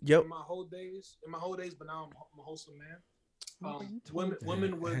lie. In my whole days, but now I'm a wholesome man.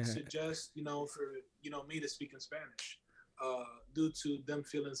 Women would suggest, for me to speak in Spanish, due to them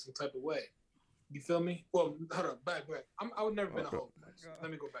feeling some type of way. You feel me? Well, hold on, back. I would never been a hoe. Let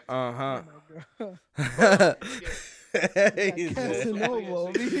me go back.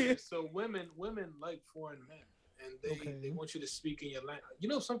 So women like foreign men. And they want you to speak in your language. You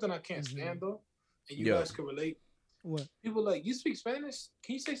know something I can't stand though, and you guys can relate. What? People like, you speak Spanish?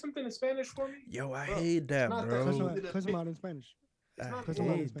 Can you say something in Spanish for me? Yo, I hate that, bro. Because I'm out in Spanish. I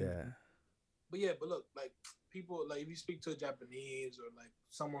hate that. But look, like people, like if you speak to a Japanese or like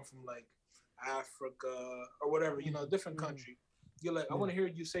someone from like Africa or whatever, different country, you're like, I want to hear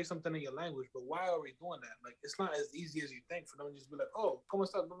you say something in your language. But why are we doing that? Like, it's not as easy as you think for them to just be like, oh, ¿cómo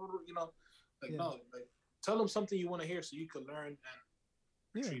estás? No, like. Tell them something you want to hear so you can learn and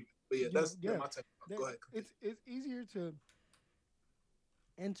retrieve it. But that's my take. Go ahead. It's easier to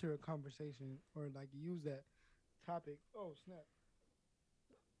enter a conversation or like use that topic. Oh snap!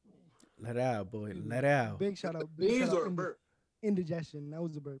 Let out, boy. Let out. Big shout out. Bees or a burp? Indigestion. That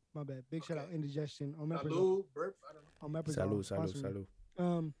was a burp. My bad. Big shout out. Indigestion. On Salud, burp. I don't know.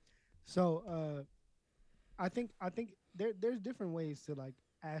 Salud. So I think there's different ways to like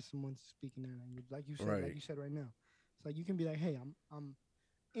ask someone to speak in their language, like you said right now. It's like you can be like, hey, I'm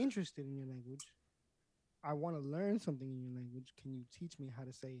interested in your language. I want to learn something in your language. Can you teach me how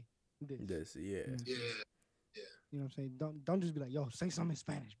to say this? Yeah. You know what I'm saying? Don't just be like, yo, say something in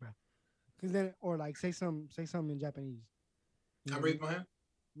Spanish, bro. Because then, or like say something in Japanese. I raise my hand.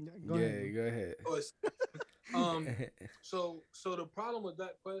 Go ahead. So the problem with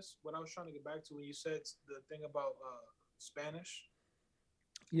that quest, what I was trying to get back to when you said the thing about Spanish.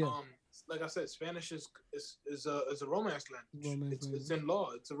 Yeah. Like I said, Spanish is a romance language. It's in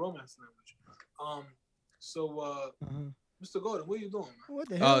law. It's a romance language. Mr. Gordon, what are you doing, man? What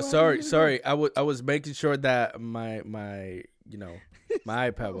the hell? Sorry. I was making sure that my my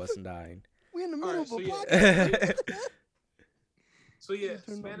iPad wasn't dying. We're in the middle of a podcast. So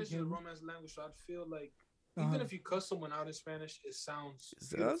Spanish is a romance language. So I feel like even if you cuss someone out in Spanish, it sounds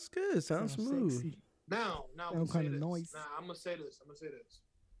good. It sounds smooth. Sexy. Now I'm gonna say this.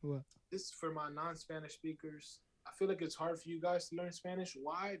 What? This is for my non-Spanish speakers. I feel like it's hard for you guys to learn Spanish.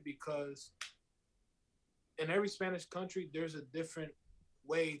 Why? Because in every Spanish country, there's a different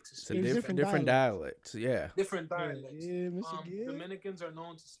way to speak. Different dialects. Yeah. Different dialects. Yeah, Dominicans are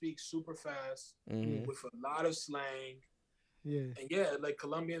known to speak super fast with a lot of slang. Yeah. And like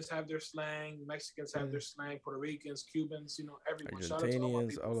Colombians have their slang, Mexicans have their slang, Puerto Ricans, Cubans, everyone.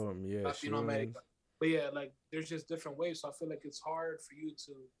 Argentinians, all of them, yeah. Latino America. But like there's just different ways. So I feel like it's hard for you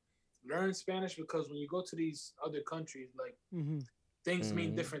to learn Spanish because when you go to these other countries, like things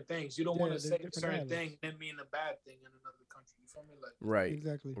mean different things. You don't want to say a certain thing and then mean a bad thing in another country. You feel me? Like right.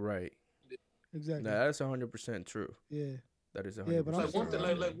 Exactly. Right. Exactly. No, that's 100% true. Yeah. That is 100%. Yeah, but like one thing,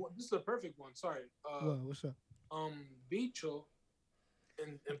 like this is a perfect one. Sorry. What's up? Bicho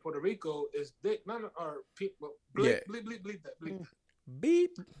in Puerto Rico is dick. Bleep that.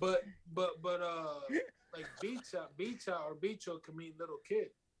 Beep. But like bicha or bicho can mean little kid.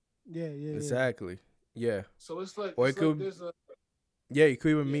 Yeah. Exactly. Yeah. So it's like Or it could. there's a Yeah, it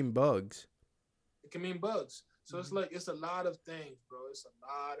could even mean bugs. It can mean bugs. So it's like it's a lot of things, bro. It's a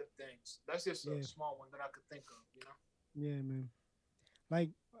lot of things. That's just a small one that I could think of, you know? Yeah, man. Like,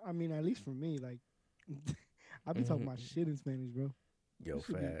 I mean, at least for me, like, I be talking about shit in Spanish, bro. Yo,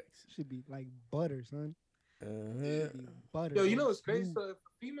 facts. Should be like butter, son. Butter. Yo, you know what's crazy? So if a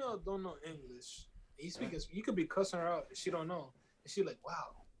female don't know English, you could be cussing her out. She don't know, and she like,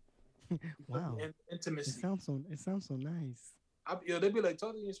 wow, wow, intimacy. It sounds so nice. They be like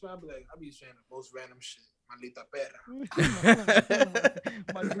talking in Spanish. I be saying the most random shit. Maldita perra.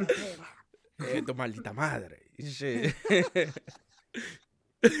 Tu maldita madre. Shit.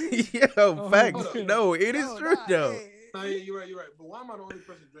 Yo, facts. No, it is true though. Nah, yeah, you're right. But why am I the only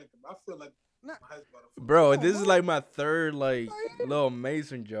person drinking? I feel like my head's about to fall. Bro, this is like my third like little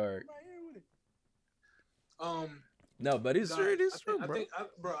mason jar. No, but it's true. It is true, bro.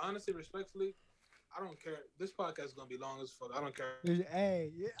 Bro, honestly, respectfully, I don't care. This podcast is gonna be long as fuck. I don't care.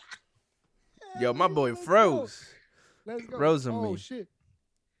 Hey, yeah. Yo, my boy froze. Let's go. Froze on me. Oh shit.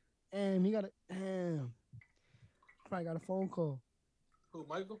 And he got a damn. Probably got a phone call. Who,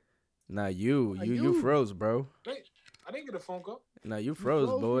 Michael? Nah, you froze, bro. Wait, I didn't get a phone call. Nah, you froze,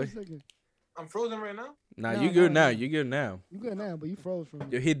 boy. I'm frozen right now. Nah, you good now. You good now. You good now, but you froze from.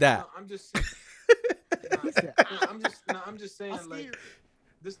 You hit that. No, I'm just. I'm just saying, like,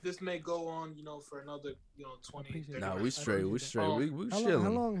 this may go on, for another, 20. Nah, we straight. We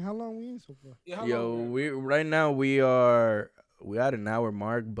chilling. How long we in so far? Yeah, we right now we at an hour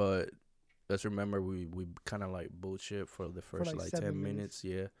mark, but let's remember we kind of like bullshit for the first like 10 minutes.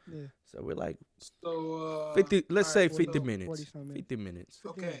 Yeah. So we're like 50. Let's say 50 minutes. 50 minutes.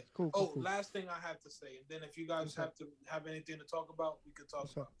 Okay. Cool. Last thing I have to say, and then if you guys have anything to talk about, we could talk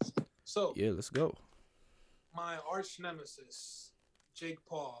about it. So yeah, let's go. My arch nemesis, Jake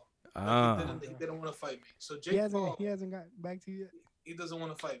Paul. He didn't want to fight me. So Jake Paul, he hasn't got back to you yet. He doesn't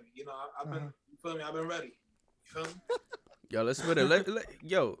want to fight me. I've been. You feel me? I've been ready. You feel me? Yo, let's put it.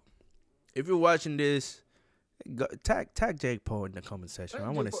 Yo, if you're watching this, tag Jake Paul in the comment section. I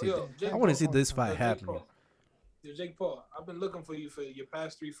want to see that. I want to see this fight happening. Jake Paul, I've been looking for you for your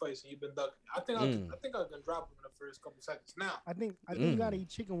past 3 fights, and you've been ducking. I think I can drop him in the first couple seconds. Now, I think you gotta eat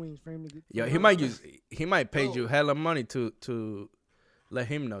chicken wings for him to get. Yo, he might pay you hella money to let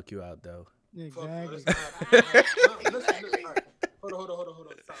him knock you out though. Yeah, exactly. Listen, all right. Hold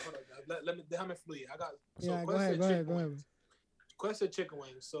on. Stop, hold on. Let me flee. I got. So go ahead. Quest said chicken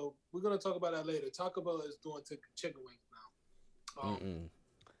wings. So we're gonna talk about that later. Taco Bell is doing chicken wings now.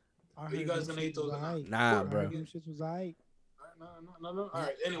 You guys gonna eat those? Nah, bro. Them shits was alright. No. All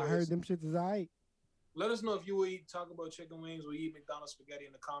right. Anyways, I heard them shits was alright. Let us know if you will eat Taco Bell chicken wings or eat McDonald's spaghetti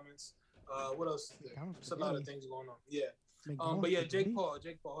in the comments. What else? There's a lot of things going on. Yeah. But yeah, Jake Paul.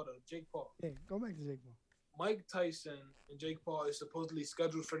 Hold on. Jake Paul. Yeah, go back to Jake Paul. Mike Tyson and Jake Paul is supposedly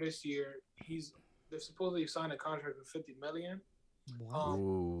scheduled for this year. They're supposedly signed a contract for $50 million.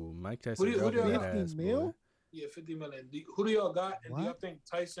 Ooh, Mike Tyson. Who do y'all got? 50 mil? Yeah, $50 million. Who do y'all got? And do y'all think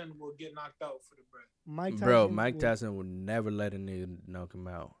Tyson will get knocked out for the Mike bread? Mike Tyson would never let a nigga knock him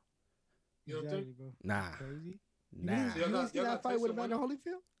out. You don't think? Bro. Nah. Crazy. Nah. You didn't see that fight with Evander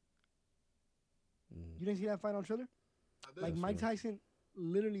Holyfield? You didn't see that fight on Triller? Like Mike Tyson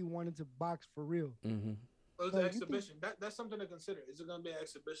literally wanted to box for real. Mm-hmm. But it's an exhibition. That's something to consider. Is it going to be an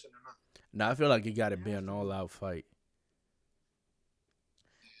exhibition or not? Nah, I feel like it got to be an all-out fight.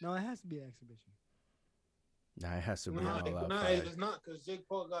 No, it has to be an exhibition. Nah, it has to be an all-out fight. fight. It's not, because Jake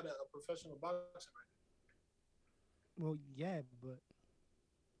Paul got a professional boxer right now. Well, yeah, but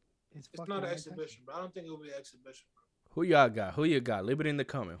it's not an exhibition, but I don't think it will be an exhibition, bro. Who y'all got? Leave it in the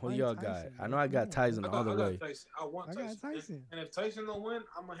comment. Who y'all got? I know I got Tyson all the way. I want Tyson. And if Tyson don't win,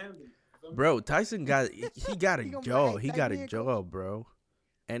 I'm going to handle it. Bro, Tyson got a jaw. He got a jaw, bro.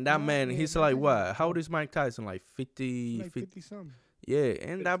 And that man, he's like what? How old is Mike Tyson? Like 50? Like 50 something. Yeah,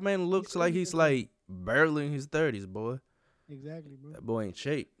 and that man looks like he's like barely in his 30s, boy. Exactly, bro. That boy in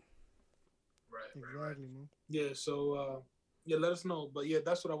shape. Right. Man. Yeah, so let us know. But yeah,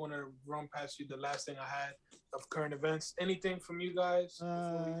 that's what I want to run past you. The last thing I had of current events. Anything from you guys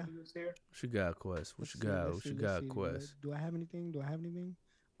before we do this here? What you got, Quest? What you got, Quest? Do I have anything?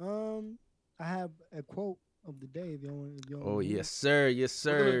 I have a quote of the day. If you want yes, sir.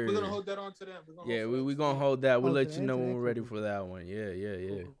 We're gonna hold that on to them. We're gonna hold that. We'll let you know when we're ready for that one. Yeah.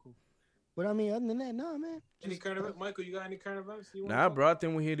 Cool. But I mean, other than that, no, man. Any current events, Michael? You got any current events? Nah, bro. I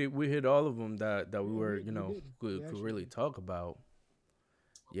think we hit all of them that we were, could really talk about.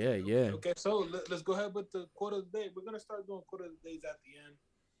 Yeah, yeah. Okay. So let's go ahead with the quote of the day. We're gonna start doing quote of the days at the end.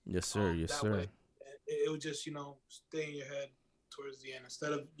 Yes, sir. Yes, That way, sir. it would just stay in your head towards the end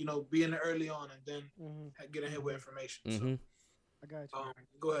instead of being early on and then Mm-hmm. getting hit with Mm-hmm. information. So Mm-hmm. I got you.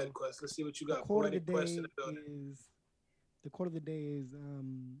 go ahead, So Quest. Let's see what you the got. quote of the Poetic Quest in day the building. is the quote of the day is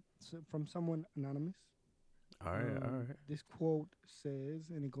from someone anonymous. All right. All right. This quote says,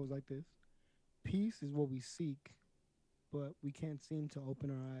 and it goes like this: "Peace is what we seek, but we can't seem to open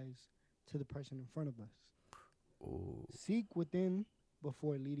our eyes to the person in front of us. Ooh. Seek within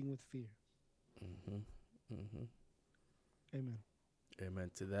before leading with fear." Mm-hmm. Mm-hmm. Amen.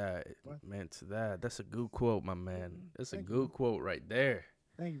 Amen to that. What? Amen to that. That's a good quote, my man. That's a Thank you, bro. good quote right there.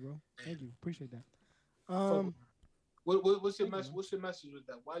 Thank you, bro. Thank you. Appreciate that. I fuck with what's your Thank you, message? man. What's your message with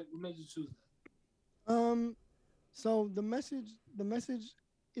that? Why what made you choose Um, so the message,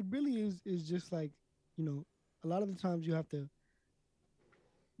 it really is just like, you know, a lot of the times you have to,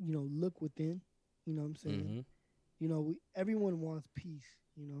 look within. You know what I'm saying? Mm-hmm. Everyone wants peace.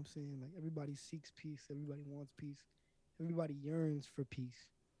 You know what I'm saying? Like everybody seeks peace. Everybody wants peace. Everybody yearns for peace.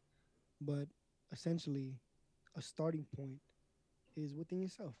 But essentially, a starting point is within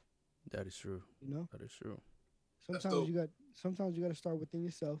yourself. That is true. You know, That is true. That's sometimes dope. you got sometimes you got to start within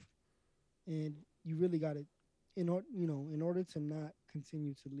yourself, and you really got to, in order to not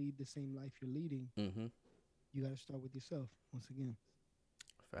continue to lead the same life you're leading, Mm-hmm. you got to start with yourself once again.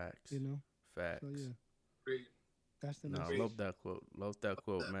 Facts. You know, so Facts. yeah, Great. that's the No, I message. Great. love that quote. Love that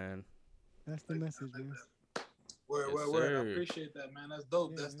quote, man. That's the Like that. message, Like man. that. Word, Yes, word, word. I sir. appreciate that, man. That's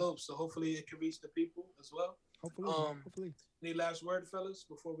dope. Yeah, That's man. dope. So hopefully it can reach the people as well. Hopefully, Um, hopefully. any last word, fellas,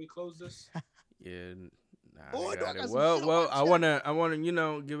 before we close this? Yeah. Nah, I Oh, no, I got it. got some Well, shit on my well, chest. I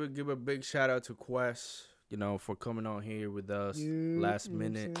wanna, give a big shout out to Quest, for coming on here with us Yeah, you last know what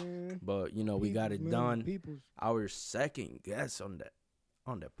I'm minute. saying? But The we got peoples, it man, the done. peoples Our second guest on the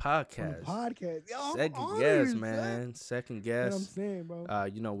on the podcast. podcast. Yo, I'm Second guest, honored, son. man. Second You know what I'm guest. saying,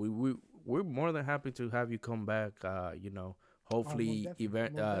 bro? We're more than happy to have you come back. Oh, most Hopefully, definitely,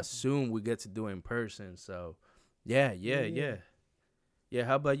 most definitely. soon we get to do it in person. So, yeah, Yeah, yeah, yeah, yeah, yeah.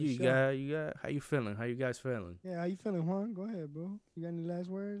 How about for you? sure. How you feeling? How you guys feeling? Yeah, how you feeling, Juan? Go ahead, bro. You got any last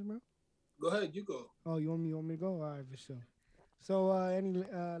words, bro? Go ahead, you go. Oh, you want me to go? All right, for sure. So, any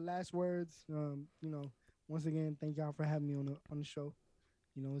last words? Once again, thank y'all for having me on the show.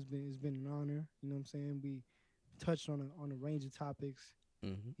 It's been an honor. You know what I'm saying? We touched on a range of topics.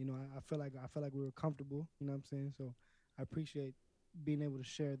 Mm-hmm. I feel like we were comfortable. You know what I'm saying? So, I appreciate being able to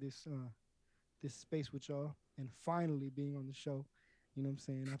share this space with y'all and finally being on the show. You know what I'm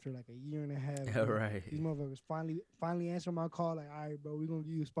saying? After like a year and a half, All bro. right. These motherfuckers finally answered my call. Like, all right, bro, we're gonna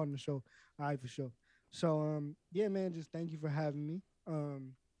give you a spot on the show. All right, for sure. So yeah, man, just thank you for having me.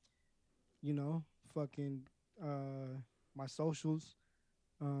 You know, fucking my socials.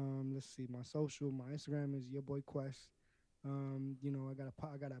 Let's see, my Instagram is your boy Quest. I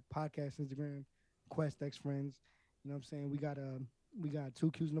got a podcast Instagram, Quest X Friends. You know what I'm saying? We got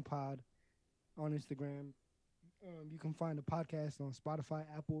two Q's in the pod on Instagram. You can find the podcast on Spotify,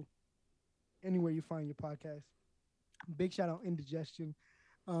 Apple, anywhere you find your podcast. Big shout out Indigestion.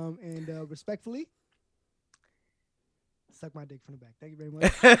 And respectfully, suck my dick from the back. Thank you very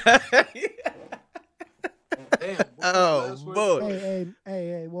much. Damn. Oh Last words, boy. Hey, Quest.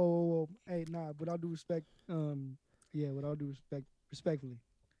 hey, whoa, whoa, whoa. Hey, nah, with all due respect, yeah, with all due respect, respectfully,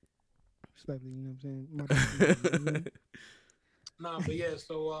 you know what I'm saying? My dick from the back, you know what Nah, but yeah.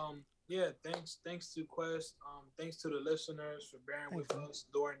 So yeah. Thanks to Quest. Thanks to the listeners for bearing Thanks, with man. us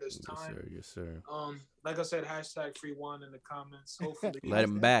during this Yes, time. sir. Yes, sir. Like I said, hashtag free one in the comments. Hopefully, Let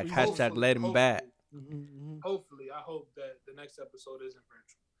him Hashtag back. free one. Hashtag let him back. Mm-hmm, mm-hmm. hopefully, I hope that the next episode isn't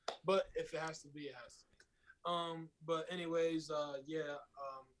virtual. But if it has to be, it has to be. But anyways, yeah,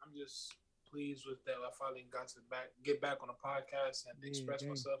 I'm just pleased with that. I finally got to get back on the podcast and Yeah, express game.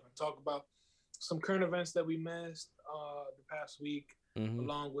 myself and talk about some current events that we missed the past week, Mm-hmm.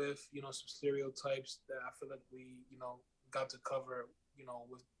 along with some stereotypes that I feel like we got to cover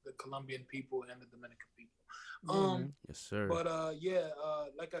with the Colombian people and the Dominican people. Yeah, man. Yes, sir. But yeah,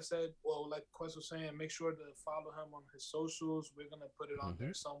 like I said, well, like Quest was saying, make sure to follow him on his socials. We're gonna put it on Mm-hmm.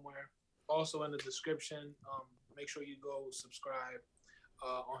 there somewhere. Also in the description. Make sure you go subscribe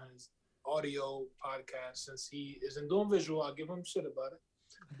on his audio podcast. Since he isn't doing visual, I'll give him shit about it.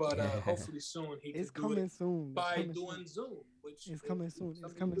 But hopefully soon he It's could do it coming soon. It's by coming doing soon. Zoom, which It's is coming soon. It's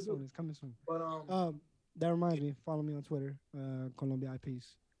something you coming could do. soon. It's coming soon. But That reminds me. Follow me on Twitter, Colombia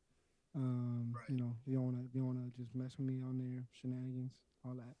Peace. right. If you wanna just mess with me on there, shenanigans,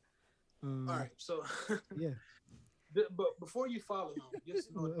 all that. All Um, right. So yeah. but before you follow him,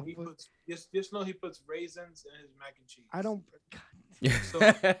 just know he puts raisins in his mac and cheese. I don't. So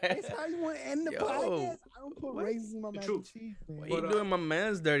that's how you want to end the podcast. I don't put raisins in my mac and cheese, man. Why you doing my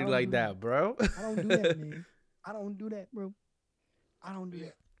man's dirty like that, bro? I don't do that, man. I don't do that, bro. I don't do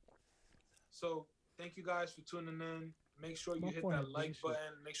that. So thank you guys for tuning in. Make sure you hit that like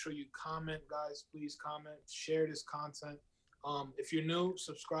button. Make sure you comment, guys. Please comment. Share this content. If you're new,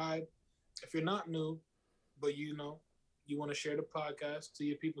 subscribe. If you're not new, but you want to share the podcast to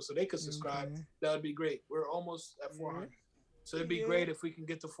your people so they can subscribe, that would be great. We're almost at 400. So it'd be great if we can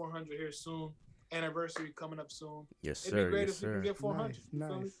get to 400 here soon. Anniversary coming up soon. Yes, sir. It'd be great if we can get 400.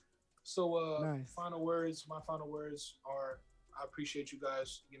 Nice. So my final words are I appreciate you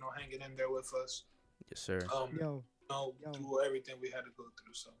guys, hanging in there with us. Yes, sir. Do everything we had to go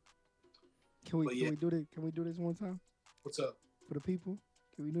through. So can we do this? Can we do this one time? What's up? For the people?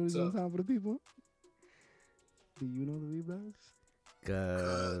 Can we do this one time for the people? Do you know the Vibras?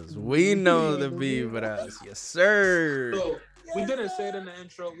 Cause we know the Vibras. Yes, sir. So we didn't say it in the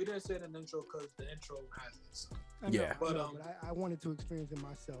intro. We didn't say it in the intro because the intro has it. So. But I wanted to experience it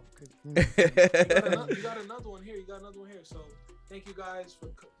myself. You got another one here. So thank you guys for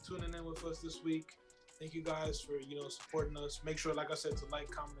tuning in with us this week. Thank you guys for supporting us. Make sure, like I said, to like,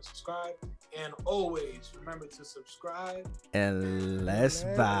 comment, and subscribe. And always remember to subscribe. And let's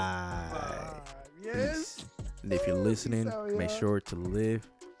vibe. Yes. And if you're listening, make sure to leave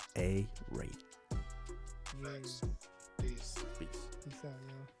a rate. Thanks. Peace. Peace out,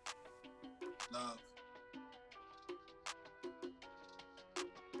 y'all. Love.